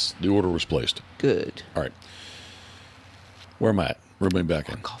 Yes, the order was placed. Good. All right. Where am I at? Rub me back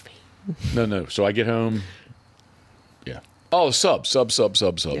in. Coffee. No. So I get home. Yeah. Oh, subs.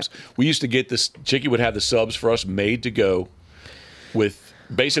 Yep. We used to get this. Chicky would have the subs for us made to go with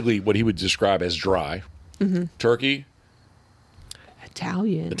basically what he would describe as dry. Mm-hmm. Turkey.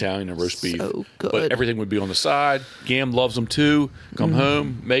 Italian and roast beef. So good. But everything would be on the side. Gam loves them too. Come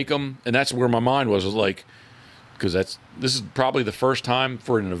home, make them, and that's where my mind was like, because this is probably the first time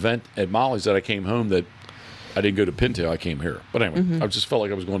for an event at Molly's that I came home that I didn't go to Pintail. I came here. But anyway, I just felt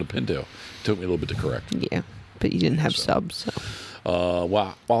like I was going to Pintail. It took me a little bit to correct. Yeah, but you didn't have subs. So.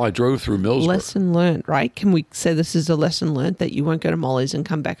 While I drove through Millsboro. Lesson learned, right? Can we say this is a lesson learned that you won't go to Molly's and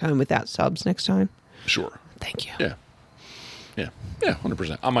come back home without subs next time? Sure. Thank you. Yeah.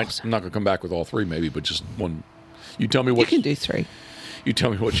 100%. I'm not going to come back with all three, maybe, but just one. You tell me what you can do 3. You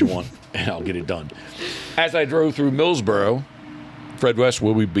tell me what you want, and I'll get it done. As I drove through Millsboro, Fred West,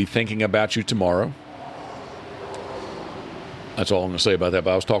 will we be thinking about you tomorrow? That's all I'm going to say about that.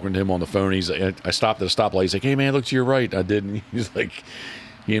 But I was talking to him on the phone. I stopped at a stoplight. He's like, "Hey, man, look to your right." I did. And he's like,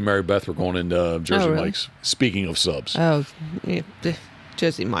 he and Mary Beth were going into Jersey Mike's. Speaking of subs. Oh, yeah.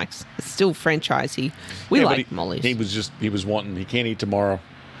 Jersey Mike's. It's still franchisey. We like Molly's. He was wanting, he can't eat tomorrow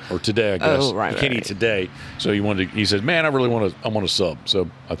or today, I guess. Oh, right. He can't eat today. So he said, "Man, I want a sub." So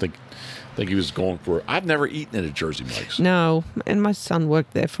I think he was going for it. I've never eaten at a Jersey Mike's. No, and my son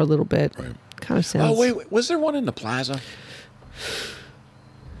worked there for a little bit. Right. Kind of sounds. Oh, wait. Was there one in the plaza?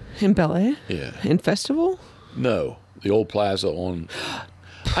 In Bel Air? Yeah. In Festival? No. The old plaza on...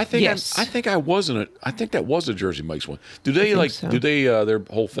 I think yes. I think that was a Jersey Mike's one. Do they their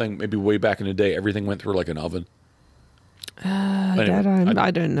whole thing, maybe way back in the day, everything went through like an oven? Anyway,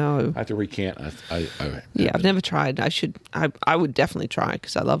 I don't know. I have to recant. I've never tried. I would definitely try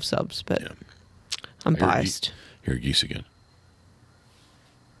because I love subs, but I'm biased. Hear geese again.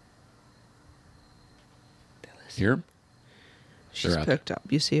 Hear 'em? She's perked up.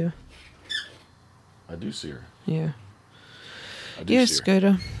 You see her? I do see her. Yeah. Yes,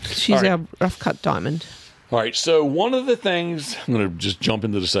 Scooter. She's our rough cut diamond. All right, so one of the things, I'm going to just jump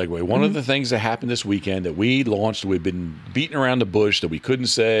into the segue. One of the things that happened this weekend that we launched, we've been beating around the bush that we couldn't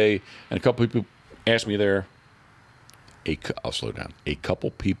say, and a couple people asked me there, I'll slow down. A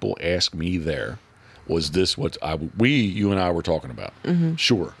couple people asked me there, was this what you and I were talking about? Mm-hmm.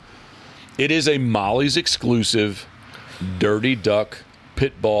 Sure. It is a Molly's exclusive Dirty Duck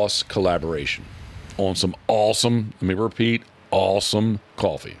Pitboss collaboration on some awesome, let me repeat, awesome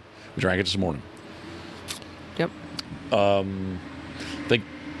coffee. We drank it this morning. Yep. I think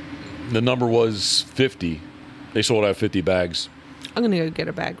the number was 50. They sold out 50 bags. I'm going to go get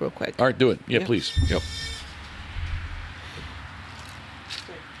a bag real quick. All right, do it. Yeah, please. Yep.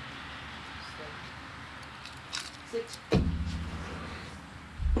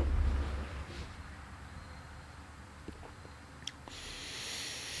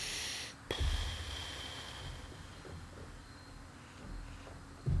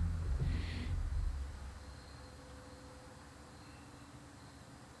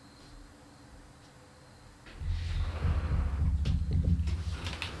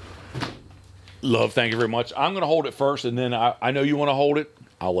 Love, thank you very much. I'm going to hold it first, and then I know you want to hold it.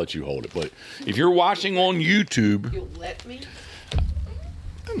 I'll let you hold it. But if you're watching on YouTube, You'll let me?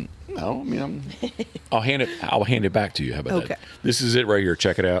 No, I mean I'll hand it back to you. How about that? Okay. This is it right here.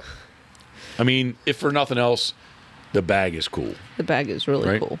 Check it out. I mean, if for nothing else, the bag is cool. The bag is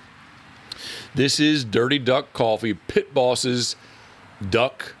really cool. This is Dirty Duck Coffee, Pitboss's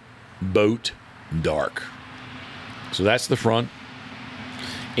Duck Boat Dark. So that's the front.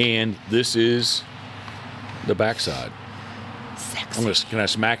 And this is the backside. Sexy. Can I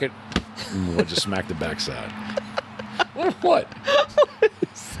smack it? I'll just smack the backside. What?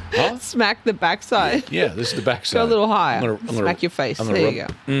 Huh? Smack the backside. Yeah, this is the backside. Go a little higher. I'm gonna smack your face. There you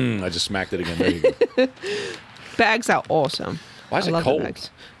go. I just smacked it again. There you go. Bags are awesome. Why is it cold?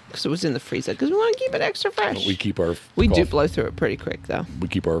 Because it was in the freezer. Because we want to keep it extra fresh. Well, we keep our We coffee. do blow through it pretty quick, though. We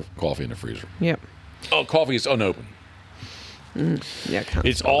keep our coffee in the freezer. Yep. Oh, coffee is unopened. Yeah,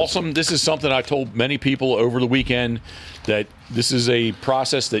 it's awesome. This is something I told many people over the weekend, that this is a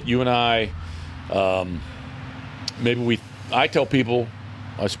process that you and I, I tell people,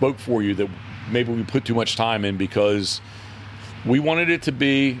 I spoke for you, that maybe we put too much time in because we wanted it to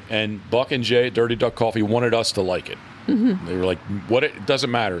be, and Buck and Jay at Dirty Duck Coffee wanted us to like it. Mm-hmm. They were like, it doesn't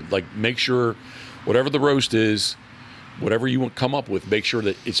matter. Like, make sure whatever the roast is, whatever you come up with, make sure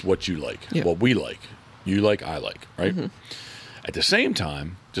that it's what you like, what we like, you like, I like, right? Mm-hmm. At the same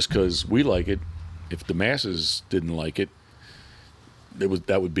time, just because we like it, if the masses didn't like it,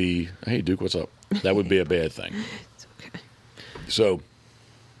 that would be, hey, Duke, what's up? That would be a bad thing. It's okay. So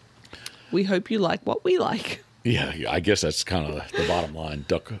we hope you like what we like. Yeah, I guess that's kind of the bottom line.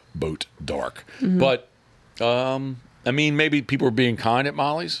 Duck Boat Dark. Mm-hmm. But, I mean, maybe people were being kind at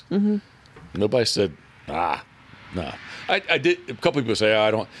Molly's. Mm-hmm. Nobody said, no. I did. A couple people say,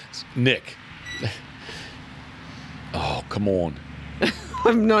 I don't. Nick. Oh, come on.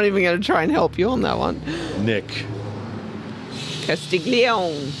 I'm not even going to try and help you on that one. Nick.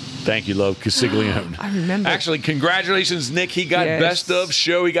 Castiglione. Thank you, love. Castiglione. I remember. Actually, congratulations, Nick. He got Best of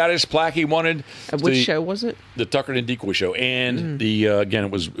show. He got his plaque he wanted. Which show was it? The Tucker and Decoy show. And the again,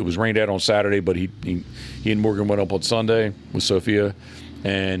 it was rained out on Saturday, but he and Morgan went up on Sunday with Sophia,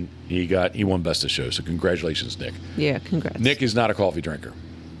 and he won Best of show. So congratulations, Nick. Yeah, congrats. Nick is not a coffee drinker.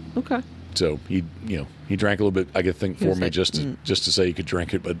 Okay. So he drank a little bit. I could think for me just to say he could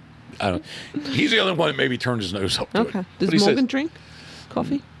drink it, but I don't. He's the only one that maybe turned his nose up to it. Okay. Does Morgan drink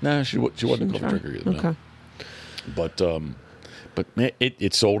coffee? No, she wasn't a coffee drinker either. Okay. No. But man,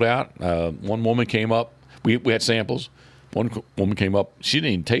 it sold out. One woman came up. We had samples. One woman came up. She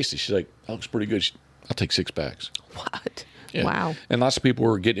didn't even taste it. She's like, "That looks pretty good. I'll take 6 bags." What? Yeah. Wow. And lots of people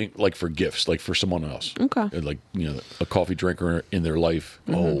were getting like for gifts, like for someone else. Okay. Like a coffee drinker in their life.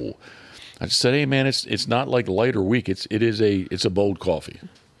 Oh, I just said, hey man, it's not like light or weak. It's a bold coffee.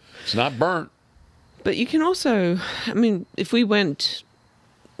 It's not burnt. But you can also, I mean, if we went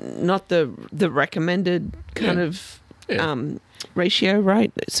not the recommended kind of ratio,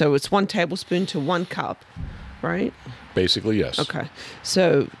 right? So it's 1 tablespoon to 1 cup, right? Basically, yes. Okay.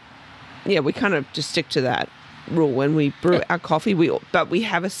 So yeah, we kind of just stick to that rule when we brew our coffee. But we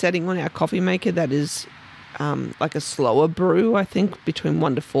have a setting on our coffee maker that is like a slower brew, I think, between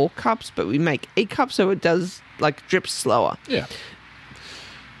 1 to 4 cups. But we make 8 cups, so it does like drip slower. Yeah.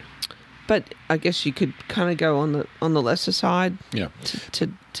 But I guess you could kind of go on the lesser side. Yeah.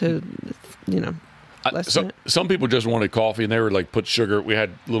 To lessen it. Some people just wanted coffee and they were like put sugar. We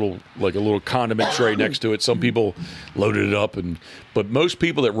had a little condiment tray next to it. Some people loaded it up, but most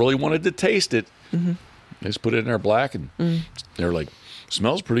people that really wanted to taste it, they just put it in their black and they're like,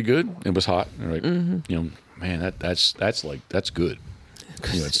 smells pretty good. It was hot. And they're like, man, that's good.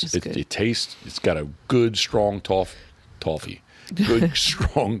 It tastes. It's got a good strong toffee. Good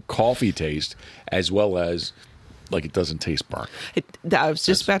strong coffee taste, as well as like it doesn't taste burnt. I was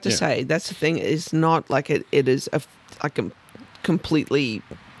just about to say that's the thing. It's not like it is a completely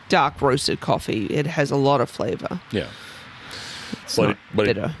dark roasted coffee. It has a lot of flavor. Yeah, it's not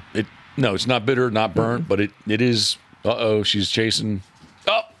bitter. It's not bitter, not burnt, but it is. She's chasing.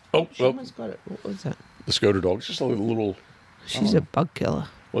 She almost got it. What was that? The Scoter dog. It's just a little. She's a bug killer.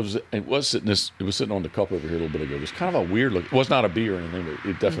 What was it? It was sitting on the cup over here a little bit ago. It was kind of a weird look. It was not a bee or anything, but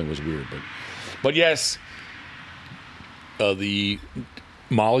it definitely was weird. But yes, the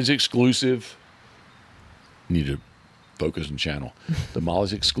Molly's exclusive. Need to focus and channel. The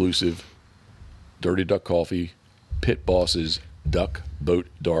Molly's exclusive Dirty Duck Coffee, Pitboss's Duck Boat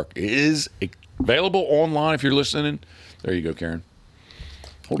Dark is available online if you're listening. There you go, Karen.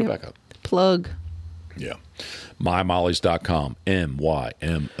 Hold it back up. Plug. Yeah. MyMollys.com.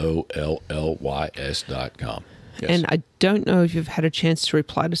 MyMollys.com. Yes. And I don't know if you've had a chance to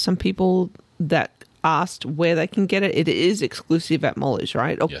reply to some people that asked where they can get it. It is exclusive at Molly's,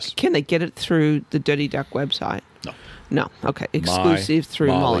 right? Or yes. Can they get it through the Dirty Duck website? No. Okay. Exclusive through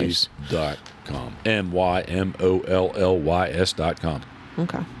Molly's. MyMollys.com. MyMollys.com.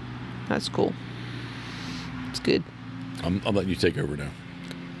 Okay. That's cool. It's good. I'm letting you take over now.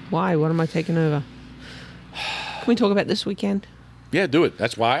 Why? What am I taking over? Can we talk about this weekend? Yeah, do it.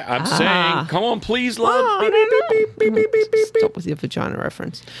 That's why I'm saying, come on, please, love. Stop with your vagina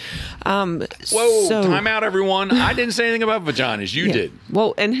reference. Whoa, time out, everyone. I didn't say anything about vaginas. You did.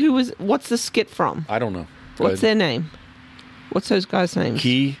 Well, and what's the skit from? I don't know. What's their name? What's those guys' names?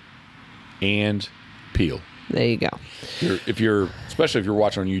 Key and Peel. There you go. Especially if you're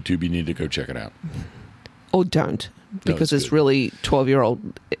watching on YouTube, you need to go check it out. Or don't, because it's really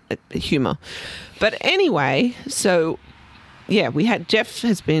 12-year-old humor. But anyway, so yeah, we've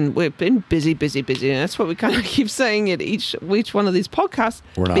been busy, and that's what we kind of keep saying at each one of these podcasts.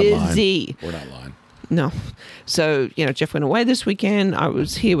 We're not busy. Lying. We're not lying. No. So, Jeff went away this weekend. I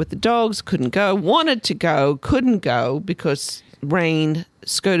was here with the dogs, couldn't go, wanted to go, couldn't go because rain.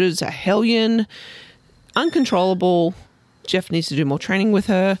 Scoter's a hellion, uncontrollable. Jeff needs to do more training with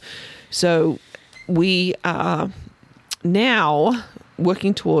her. So we are now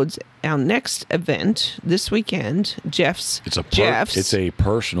working towards our next event this weekend. It's a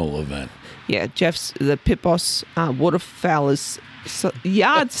personal event. Yeah, Jeff's the Pitboss Waterfowlers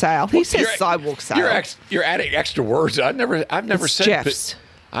yard sale. He says sidewalk sale. You're adding extra words. I've never it's said Jeff's.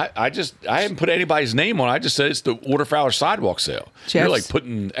 I haven't put anybody's name on it. I just said it's the Waterfowler sidewalk sale. Jeff's you're like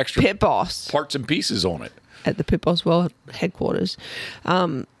putting extra Pitboss parts and pieces on it at the Pitboss World headquarters.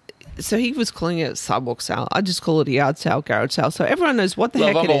 So he was calling it a sidewalk sale. I just call it a yard sale, garage sale. So everyone knows what the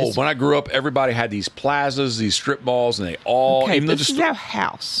heck it is. When I grew up, everybody had these plazas, these strip malls, and they all... Okay, this is our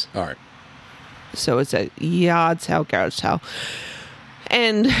house. All right. So it's a yard sale, garage sale.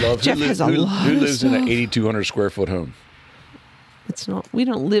 And Love, Jeff has a lot who of lives stuff. in an 8,200 square foot home? It's not. We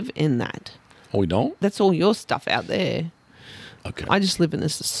don't live in that. Oh, we don't? That's all your stuff out there. Okay. I just live in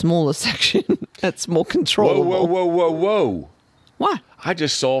this smaller section that's more Whoa, controllable. whoa. What? I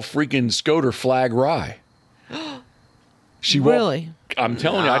just saw freaking Scoter flag Rye. She Really? I'm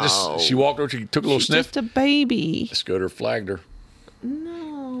telling you, she walked over, she took a little She's sniff. just a baby. Scoter flagged her.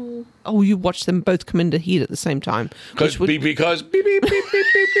 No. Oh, you watched them both come into heat at the same time. Because beep, beep, beep, beep, beep, beep,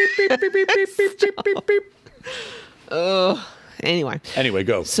 beep, beep, beep, beep, beep, beep, beep. Anyway,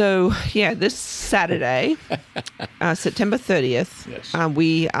 go. So, yeah, this Saturday, September 30th, Yes.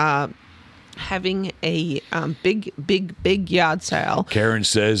 we are having a big yard sale. Karen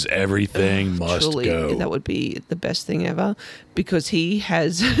says everything must Truly, go. that would be the best thing ever, because he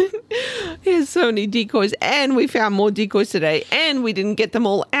has he has so many decoys, and we found more decoys today, and we didn't get them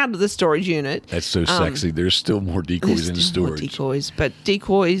all out of the storage unit. That's so sexy. There's still more decoys in There's still more storage. decoys, but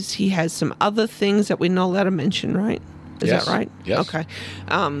decoys, he has some other things that we're not allowed to mention, right? Is Yes. that right? Yes. Okay.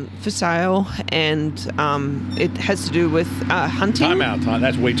 For sale, and it has to do with hunting. Time out.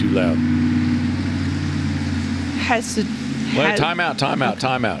 That's way too loud. Has to. Well, time out.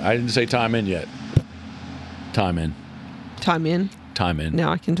 I didn't say time in yet. Time in. Time in. Time in.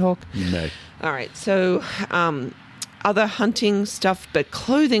 Now I can talk. You may. All right. So, other hunting stuff, but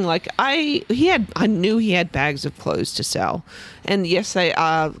clothing. Like I knew he had bags of clothes to sell, and yes, they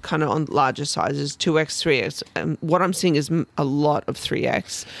are kind of on larger sizes, 2X, 3X. And what I'm seeing is a lot of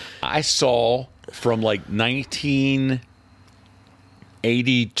 3X. I saw from like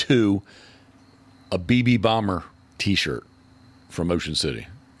 1982 a BB Bomber T-shirt from Ocean City,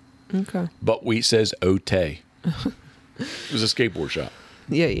 Okay. but we says Ote. It was a skateboard shop.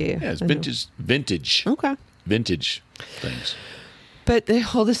 Yeah. Yeah, it's I know. vintage. Okay. Vintage things. But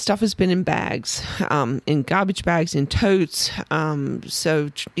all this stuff has been in bags, in garbage bags, in totes.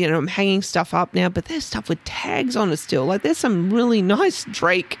 So, I'm hanging stuff up now, but there's stuff with tags on it still. Like, there's some really nice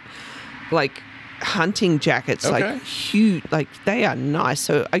Drake, like, hunting jackets, Okay. like, huge. Like, they are nice.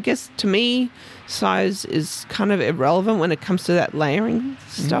 So, I guess, to me, size is kind of irrelevant when it comes to that layering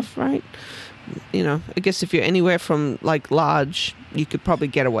stuff, right? I guess if you're anywhere from, like, large, you could probably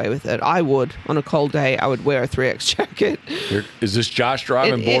get away with it. I would. On a cold day, I would wear a 3X jacket. Is this Josh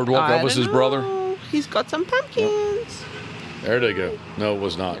driving Boardwalk I Elvis's don't brother? know. He's got some pumpkins. There they go. No, it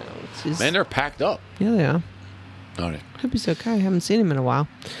was not. It's his- Man, they're packed up. Yeah, they are. Aren't they? Hope he's okay. I haven't seen him in a while.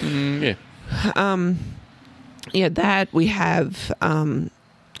 Yeah. Yeah, that we have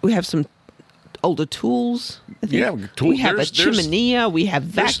some older tools. I think. Yeah, we have there's- a chimenea. We have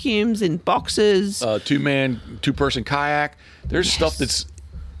vacuums in boxes. Two-person kayak. There's stuff that's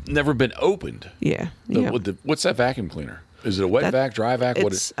never been opened. Yeah. What's that vacuum cleaner? Is it a wet vac, dry vac?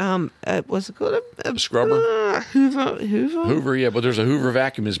 It's what's it called? A scrubber? Hoover. Hoover, yeah, but there's a Hoover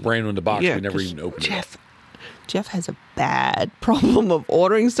vacuum is brand new in the box. Yeah, We never 'cause even opened it. Jeff has a bad problem of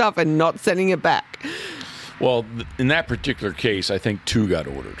ordering stuff and not sending it back Well, in that particular case, I think two got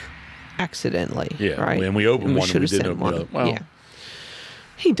ordered. accidentally. Yeah, right. and we opened one and should we have didn't sent open one. the other. Well, yeah,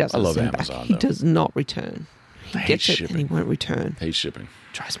 he doesn't. I love send Amazon, back. He though. does not return. He I hate gets it shipping. and he won't return. Hate shipping.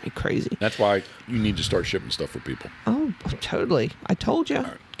 Drives me crazy. That's why you need to start shipping stuff for people. Oh, totally. I told you.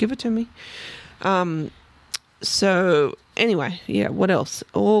 Give it to me. So anyway, yeah, what else?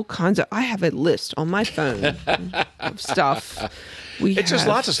 All kinds of, I have a list on my phone of stuff. It's just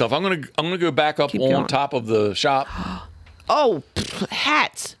lots of stuff. I'm gonna go back up Keep on going. top of the shop. Oh,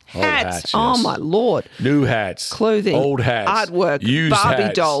 hats. Hats, Oh, yes. my Lord. New hats, Clothing, old hats, artwork, used Barbie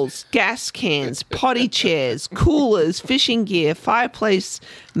hats. dolls, gas cans, potty chairs, coolers, fishing gear, fireplace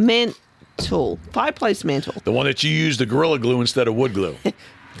mantle. The one that you use the Gorilla Glue instead of wood glue.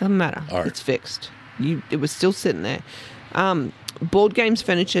 Doesn't matter. All right. It's fixed. It was still sitting there. Board games,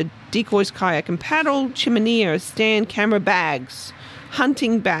 furniture, decoys, kayak and paddle, chimenea, stand, camera bags,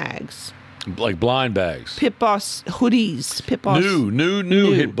 hunting bags, Like blind bags. Pitboss hoodies, Pitboss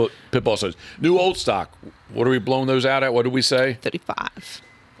New hit Pitboss hoodies. New old stock. What are we blowing those out at? What did we say? 35.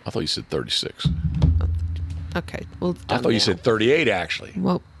 I thought you said 36. Okay, well, I thought you said 38 actually.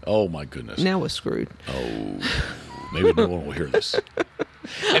 Well, Oh my goodness. now we're screwed. Oh, maybe no one will hear this.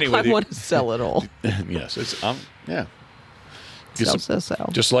 Anyway, I want to sell it all. yes, it's yeah. Get Sell.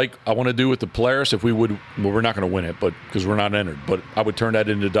 Just like I want to do with the Polaris, if we would, well, we're not going to win it, but because we're not entered. But I would turn that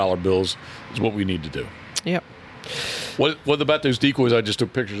into dollar bills. Is what we need to do. Yep. What about those decoys I just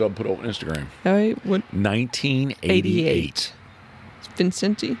took pictures of and put on Instagram? All right, what? 1988.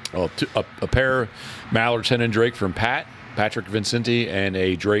 Vincenti. Oh, a pair of Mallards, Hen and Drake from Patrick Vincenti, and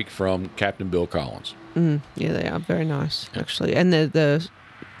a Drake from Captain Bill Collins. Yeah, they are very nice, actually. And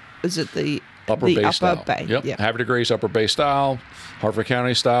is it the Upper The Bay Upper style. Bay, Yep. yeah. Havre de Grace Upper Bay style, Hartford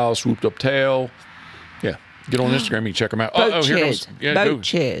County style, swooped up tail. Yeah. Get on Instagram. You can check them out. Boat here chairs. goes. Yeah, Boat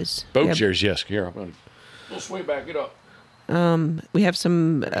chairs. Boat Yeah. chairs. Yes. Here, I'm going to swing back it up. We have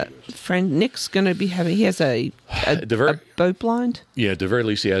some friend Nick's going to be having. He has a boat blind. Yeah. At the very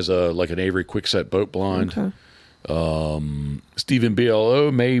least, he has like an Avery Quickset boat blind. Okay. Stephen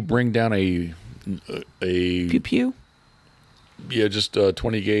BLO may bring down a Pew pew. Yeah, just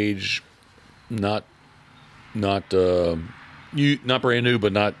 20 gauge, not brand new,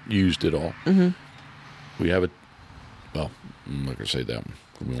 but not used at all. Mm-hmm. We have it. Well, I'm not gonna say that one.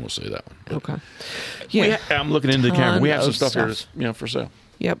 We won't say that one. But Okay. Yeah. I'm looking into the camera. We have some Ton stuff of here, that's, for sale.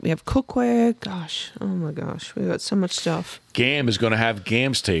 Yep. We have cookware. Gosh. Oh my gosh. We got so much stuff. Gam is going to have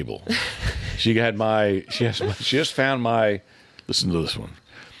Gam's table. She just found my. Listen to this one.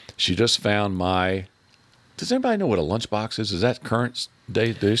 She just found my. Does anybody know what a lunchbox is? Is that current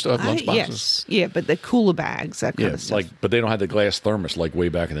day? Do they still have lunchboxes? Yes. Yeah, but the cooler bags, that kind of stuff. But they don't have the glass thermos like way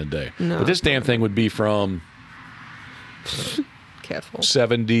back in the day. No. But this damn thing would be from Careful.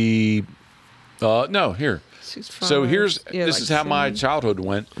 70. No, here. 65. So this like is how my 70. childhood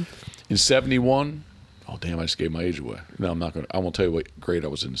went. In 71. Oh damn! I just gave my age away. No, I'm not going. I won't tell you what grade I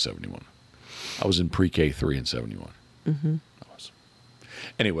was in 71. I was in pre-K 3 in 71. Mm-hmm. I was.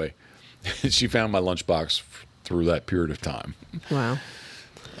 Anyway, she found my lunchbox through that period of time. Wow.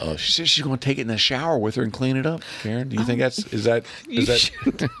 She says she's going to take it in the shower with her and clean it up. Karen, do you think is that?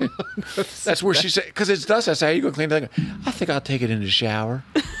 That's where she said, because it's dust. I said, how are you going to clean it? I think I'll take it in the shower.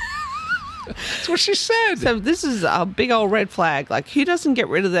 That's what she said. So this is a big old red flag. Like, who doesn't get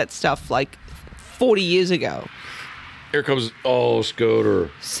rid of that stuff like 40 years ago? Here comes Scooter.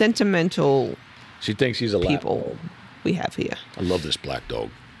 Sentimental She thinks he's a lap people dog. we have here. I love this black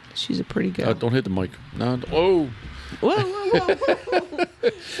dog. She's a pretty girl. Don't hit the mic. No. Oh. Whoa.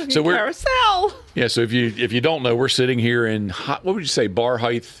 So we're Carousel. Yeah. So if you don't know, we're sitting here in what would you say, bar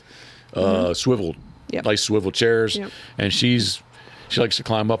height, swivel, Yep. nice swivel chairs, Yep. and she likes to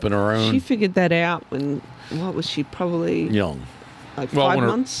climb up in her own. She figured that out when, what was she, probably Young. like 5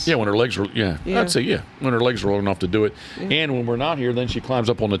 months? When her legs were, I'd say, when her legs were old enough to do it. Yeah. And when we're not here, then she climbs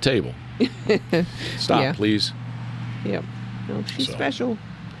up on the table. Stop, Yeah. please. Yep. No, she's So. special.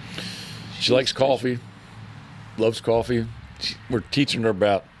 She likes coffee, loves coffee. We're teaching her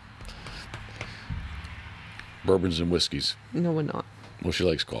about bourbons and whiskeys. No, we're not. Well, she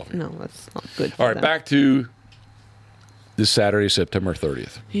likes coffee. No, that's not good. All right, back to this Saturday, September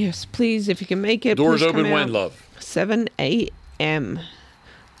 30th. Yes, please, if you can make it. Doors please open come when, out. love? 7 a.m.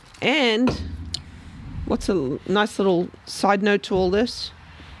 And what's a nice little side note to all this?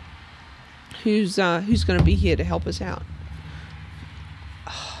 Who's going to be here to help us out?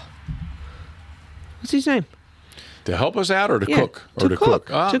 What's his name? To help us out or to Yeah, cook? Or to cook.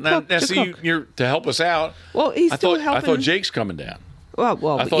 Ah, To now, cook, now to see, cook. you're to help us out. Well, he's still I helping. thought Jake's coming down.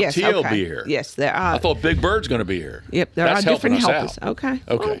 Well, I thought yes, Tia will okay. be here. Yes, there are. I thought Big Bird's going to be here. Yep, there That's are different helping us helpers. out. Okay.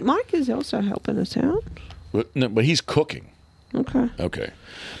 Okay. Well, Mike is also helping us out. But he's cooking. Okay. Okay.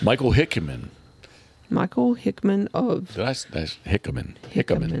 Michael Hickman. Michael Hickman of That's Hickman.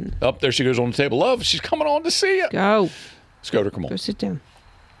 Hickman. Up there she goes on the table. Love, she's coming on to see you. Go. Scooter, come on. Go sit down.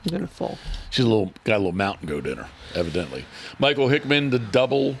 You're going to fall. She's got a little mountain goat in her, evidently. Michael Hickman, the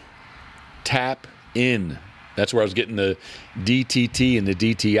double tap in. That's where I was getting the DTT and the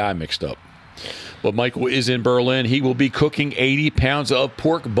DTI mixed up. But Michael is in Berlin. He will be cooking 80 pounds of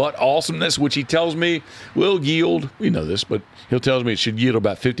pork butt awesomeness, which he tells me will yield, we know this, but he'll tell me it should yield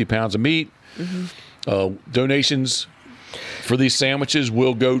about 50 pounds of meat. Mm-hmm. Donations for these sandwiches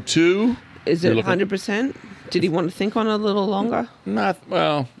will go to... Is it 100%? Did he want to think on it a little longer?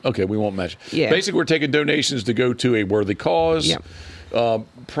 Okay, we won't mention. Yeah. Basically, we're taking donations to go to a worthy cause. Yep.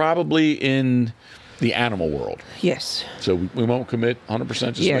 Probably in the animal world. Yes. So we won't commit 100%.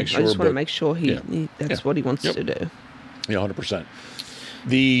 Just make sure. I just want to make sure that's Yeah. what he wants Yep. to do. Yeah, 100%.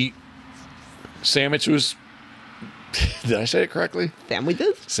 The sandwich was. Did I say it correctly?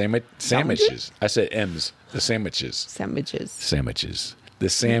 Sandwiches? Sandwiches. I said M's. The sandwiches. Sandwiches. The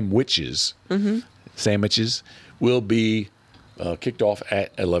sandwiches. Mm-hmm. Sandwiches will be kicked off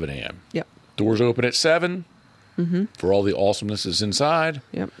at 11 a.m. Yep. Doors open at 7 for all the awesomeness that's inside.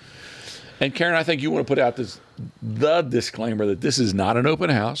 Yep. And Karen, I think you want to put out the disclaimer that this is not an open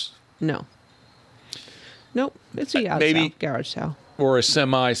house. No. Nope. It's a garage sale. Or a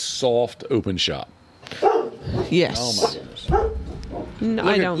semi-soft open shop. Yes. Oh, my goodness. No,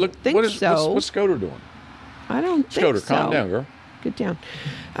 I don't think so. What's Scooter doing? I don't think Scooter, so. calm down, girl. Get down.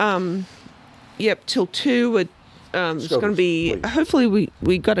 Yep, till 2 at It's going to be, hopefully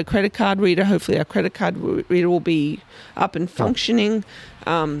we got a credit card reader. Hopefully our credit card reader will be up and functioning,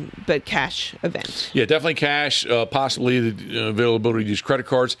 but cash event. Yeah, definitely cash, possibly the availability to use credit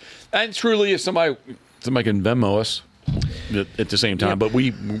cards. And truly, if somebody can Venmo us at the same time. Yep. But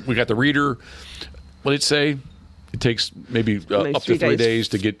we got the reader. What did it say? It takes maybe up to 3 days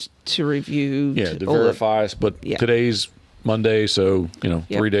to get to review. Yeah, to verify us. But today's Monday, so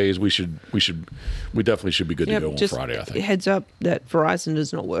 3 days. We definitely should be good to go on Friday. I think. Heads up that Verizon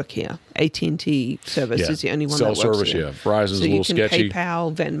does not work here. AT&T service is the only one that works service, here. Yeah, Verizon's a little sketchy.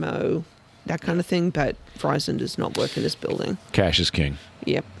 PayPal, Venmo, that kind of thing, but Verizon does not work in this building. Cash is king.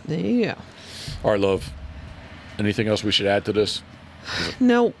 Yep, there you go. All right, love. Anything else we should add to this?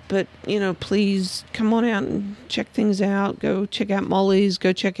 No, but, please come on out and check things out. Go check out Molly's.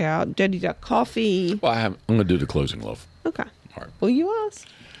 Go check out Dirty Duck Coffee. Well, I'm going to do the closing, love. Okay. All right. Well, you asked.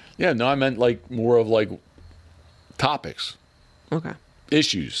 Yeah, no, I meant more of topics. Okay.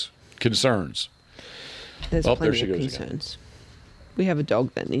 Issues, concerns. There's plenty of concerns. Again. We have a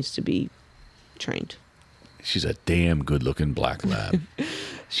dog that needs to be trained. She's a damn good-looking black lab.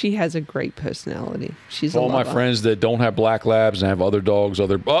 She has a great personality. She's all my friends that don't have black labs and have other dogs.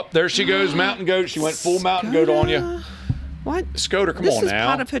 There she goes, mountain goat. She went full mountain goat on you. What? Scoter, come on now. This is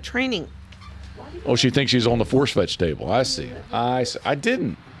part of her training. Oh, she thinks she's on the force fetch table. I see. I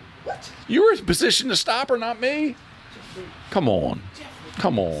didn't. What? You were in position to stop her, not me. Come on.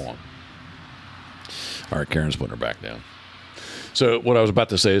 Come on. All right, Karen's putting her back down. So what I was about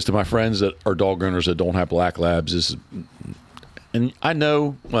to say is to my friends that are dog owners that don't have black labs and I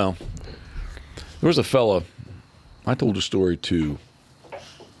know, well, there was a fella, I told a story to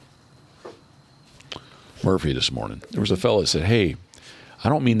Murphy this morning. There was a fella that said, hey, I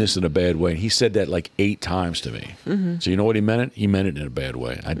don't mean this in a bad way. And he said that 8 times to me. Mm-hmm. So you know what he meant it? He meant it in a bad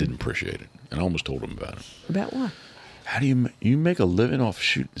way. I didn't appreciate it. And I almost told him about it. About what? How do you make a living off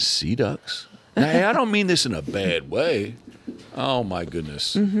shooting sea ducks? Now, hey, I don't mean this in a bad way. Oh, my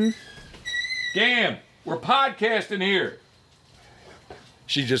goodness. Mm-hmm. Damn, we're podcasting here.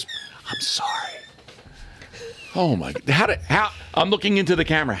 I'm sorry. Oh, my God. How? I'm looking into the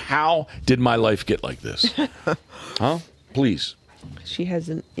camera. How did my life get like this? Huh? Please. She has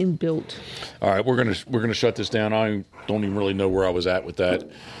an inbuilt. All right, we're gonna shut this down. I don't even really know where I was at with that.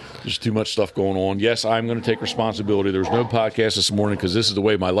 There's too much stuff going on. Yes, I'm going to take responsibility. There was no podcast this morning because this is the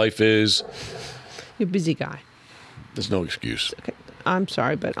way my life is. You're a busy guy. There's no excuse. Okay. I'm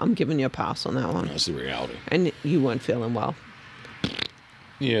sorry, but I'm giving you a pass on that one. That's the reality. And you weren't feeling well.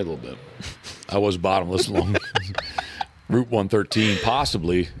 Yeah, a little bit. I was bottomless along Route 113,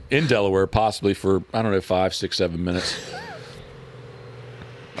 possibly in Delaware, possibly for, 5, 6, 7 minutes.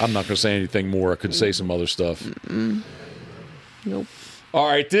 I'm not going to say anything more. I could say some other stuff. Mm-mm. Nope. All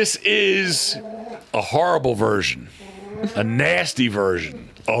right, this is a horrible version, a nasty version,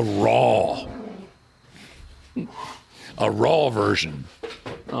 a raw version.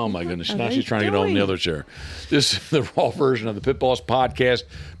 Oh, my goodness. Now she's trying to get on the other chair. This is the raw version of the Pitboss podcast,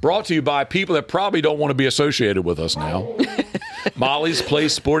 brought to you by people that probably don't want to be associated with us now. Molly's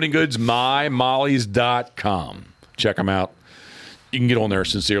Place Sporting Goods, mymolly's.com. Check them out. You can get on there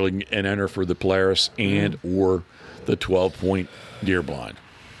sincerely and enter for the Polaris and or the 12-point deer blind.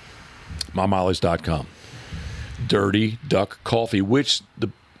 mymolly's.com. Dirty Duck Coffee, which the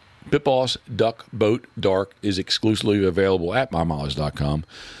Pitboss Duck Boat Dark is exclusively available at mymolly's.com.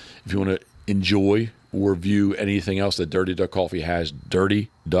 If you want to enjoy or view anything else that Dirty Duck Coffee has,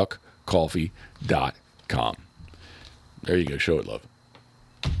 dirtyduckcoffee.com. There you go. Show it, love.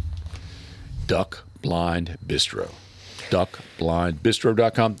 Duck Blind Bistro.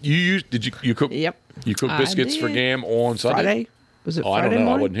 duckblindbistro.com. You cook? Yep. You cook biscuits for Gam on Sunday? Friday? Was it Friday I don't know.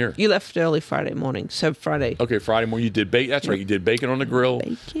 morning? I wasn't here. You left early Friday morning, so Friday. Okay, Friday morning. You did bacon. That's right. You did bacon on the grill,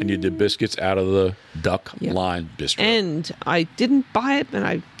 and you did biscuits out of the Duck Blind Bistro. And I didn't buy it, and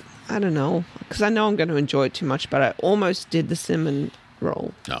I don't know, because I know I'm going to enjoy it too much, but I almost did the cinnamon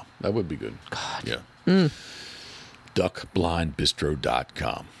roll. No, that would be good. God. Yeah. Mm.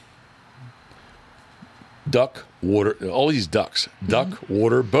 Duckblindbistro.com. Duck water, all these ducks.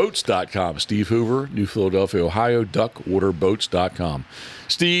 Duckwaterboats.com. Steve Hoover, New Philadelphia, Ohio. Duckwaterboats.com.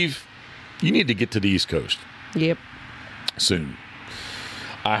 Steve, you need to get to the East Coast. Yep. Soon.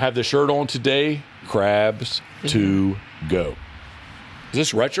 I have the shirt on today. Crabs to go. Is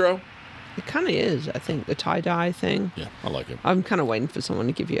this retro? It kind of is, I think, the tie-dye thing. Yeah, I like it. I'm kind of waiting for someone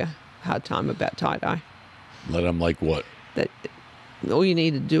to give you a hard time about tie-dye. Let them like what? That all you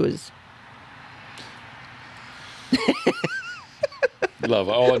need to do is... Love,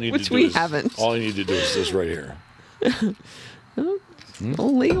 all I need Which to do we is, haven't. All I need to do is this right here. It's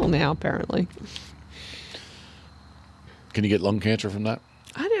all legal now, apparently. Can you get lung cancer from that?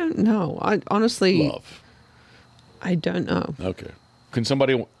 I don't know. I honestly, Love. I don't know. Okay. Can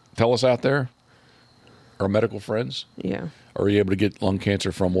somebody tell us out there? Our medical friends? Yeah. Are you able to get lung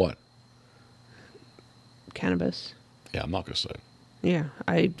cancer from what? Cannabis. Yeah, I'm not going to say. Yeah,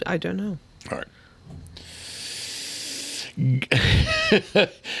 I don't know. All right.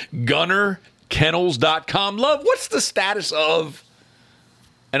 GunnerKennels.com. Love, what's the status of...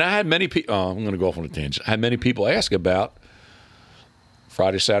 And I had many people... Oh, I'm going to go off on a tangent. I had many people ask about...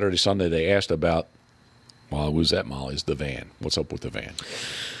 Friday, Saturday, Sunday, they asked about... Well, it was at Molly's, the van. What's up with the van?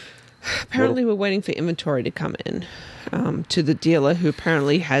 Apparently, we're waiting for inventory to come in to the dealer who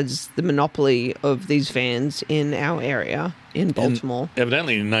apparently has the monopoly of these vans in our area in Baltimore.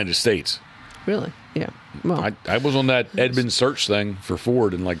 Evidently in the United States. Really? Yeah. Well, I was on that Edmund search thing for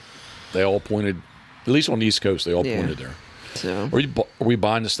Ford, and like they all pointed, at least on the East Coast, they all pointed there. So Are we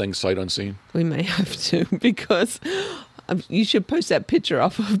buying this thing sight unseen? we may have to because you should post that picture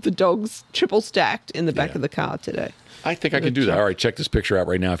up of the dogs triple stacked in the back of the car today. I think I can do that. All right, check this picture out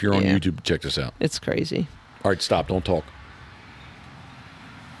right now. If you're on YouTube, check this out. It's crazy. All right, stop. Don't talk.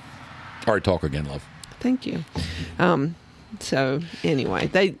 All right, talk again, love. Thank you. So anyway,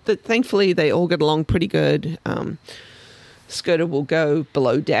 thankfully they all get along pretty good. Scooter will go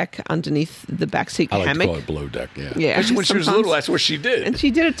below deck underneath the backseat I like hammock. to call it below deck. Yeah. Yeah. When she was little, that's what she did. And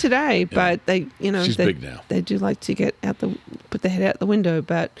she did it today, but they, She's big now. They do like to put their head out the window,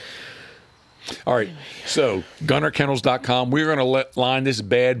 but. All right, so GunnerKennels.com. We're going to line this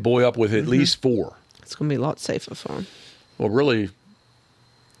bad boy up with at least 4. It's going to be a lot safer for them. Well, really,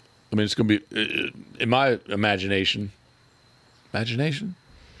 I mean, it's going to be, in my imagination, is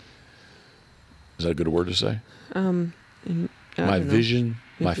that a good word to say? My vision,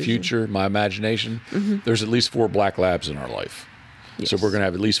 my future, my imagination. There's at least 4 black labs in our life. Yes. So we're going to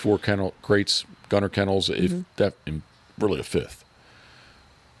have at least 4 kennel crates, Gunner Kennels, if that, and really a 5th.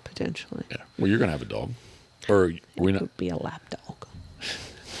 Potentially. Yeah. Well, you're going to have a dog. Or we not? It would be a lap dog.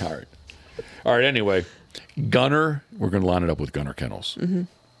 All right. All right, anyway. Gunner, we're going to line it up with Gunner Kennels. Yep.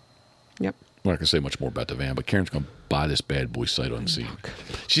 I'm not going to say much more about the van, but Karen's going to buy this bad boy sight unseen.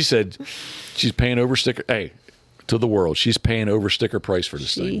 She said she's paying over sticker. Hey, to the world, she's paying over sticker price for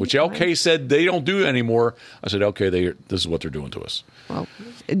this thing, which LK said they don't do anymore. I said, okay, this is what they're doing to us. Well,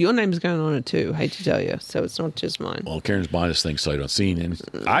 your name's going on it too. Hate to tell you, so it's not just mine. Well, Karen's buying this thing sight unseen, and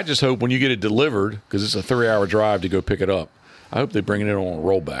I just hope when you get it delivered, because it's a 3-hour drive to go pick it up, I hope they bring it in on a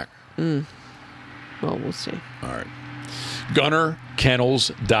rollback. Well, we'll see. All right.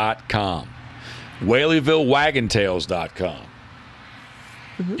 GunnerKennels.com. WhaleyvilleWagontails.com.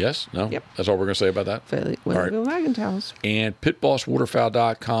 Yes? No? Yep. That's all we're going to say about that? Whaleyville Wagon Towels. And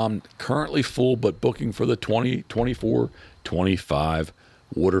PitbossWaterfowl.com. Currently full, but booking for the 2024-25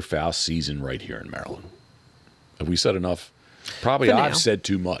 waterfowl season right here in Maryland. Have we said enough? Probably For now. I've said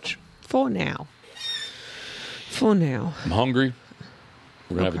too much. For now. I'm hungry.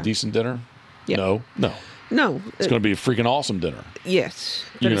 We're going to have a decent dinner? Yep. No. No. It's going to be a freaking awesome dinner. Yes.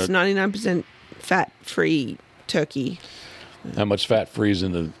 But it's 99% fat-free turkey. How much fat frees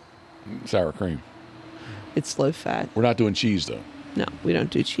in the sour cream? It's low fat. We're not doing cheese, though. No, we don't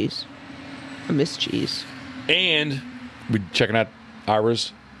do cheese. I miss cheese. And we're checking out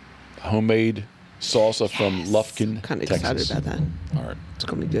Ira's homemade salsa from Lufkin, Kind of Texas. excited about that. All right. It's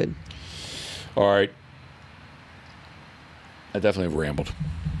going to be good. All right. I definitely have rambled.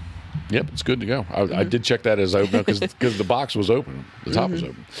 Yep, it's good to go. I did check that as I opened because the box was open. The top was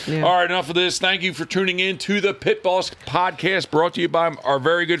open. Yeah. All right, enough of this. Thank you for tuning in to the Pitboss podcast brought to you by our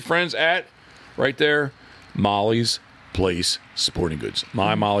very good friends at, right there, Molly's Place Sporting Goods.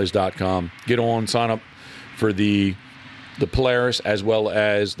 MyMolly's.com. Get on, sign up for the Polaris as well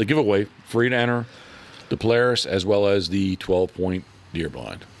as the giveaway. Free to enter. The Polaris as well as the 12-point deer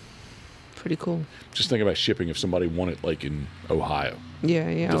blind. Pretty cool. Just think about shipping if somebody won it like in Ohio.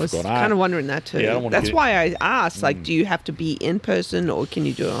 Yeah. I was kind of wondering that too. Yeah, I don't wanna That's why I asked. Like, do you have to be in person or can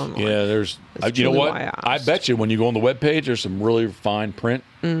you do it online? Yeah, That's you know truly what? why I bet you when you go on the webpage, there's some really fine print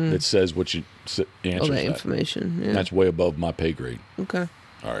that says what you answers All that that. information. Yeah. And that's way above my pay grade. Okay.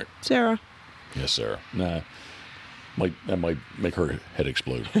 All right. Sarah. Yes, Sarah. Nah, that might make her head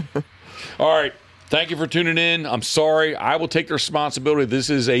explode. All right. Thank you for tuning in. I'm sorry. I will take the responsibility. This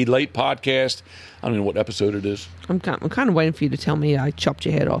is a late podcast. I don't know what episode it is. I'm kind of waiting for you to tell me I chopped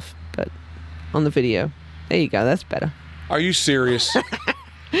your head off, but on the video. There you go. That's better. Are you serious?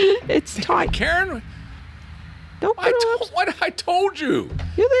 It's tight. Karen, Don't put it up. what I told you.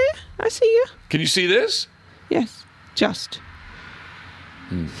 You're there. I see you. Can you see this? Yes. Just.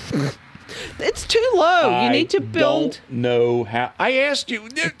 It's too low. You need to build. Don't know how. I asked you.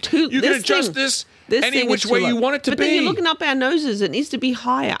 You can this adjust thing. this This any thing which is too way low. you want it to but be. then you're looking up our noses. It needs to be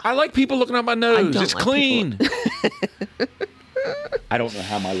higher. I like people looking up my nose. don't It's like clean. I don't know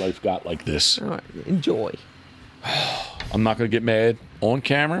how my life got like this. All right, enjoy. I'm not going to get mad on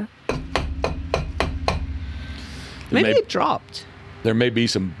camera. Maybe it dropped. There may be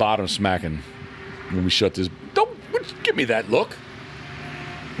some bottom smacking when we shut this. Don't give me that look.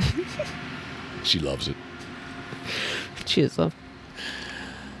 She loves it. Cheers, love.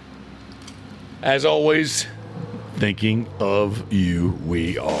 As always, thinking of you,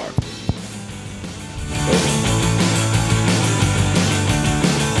 we are.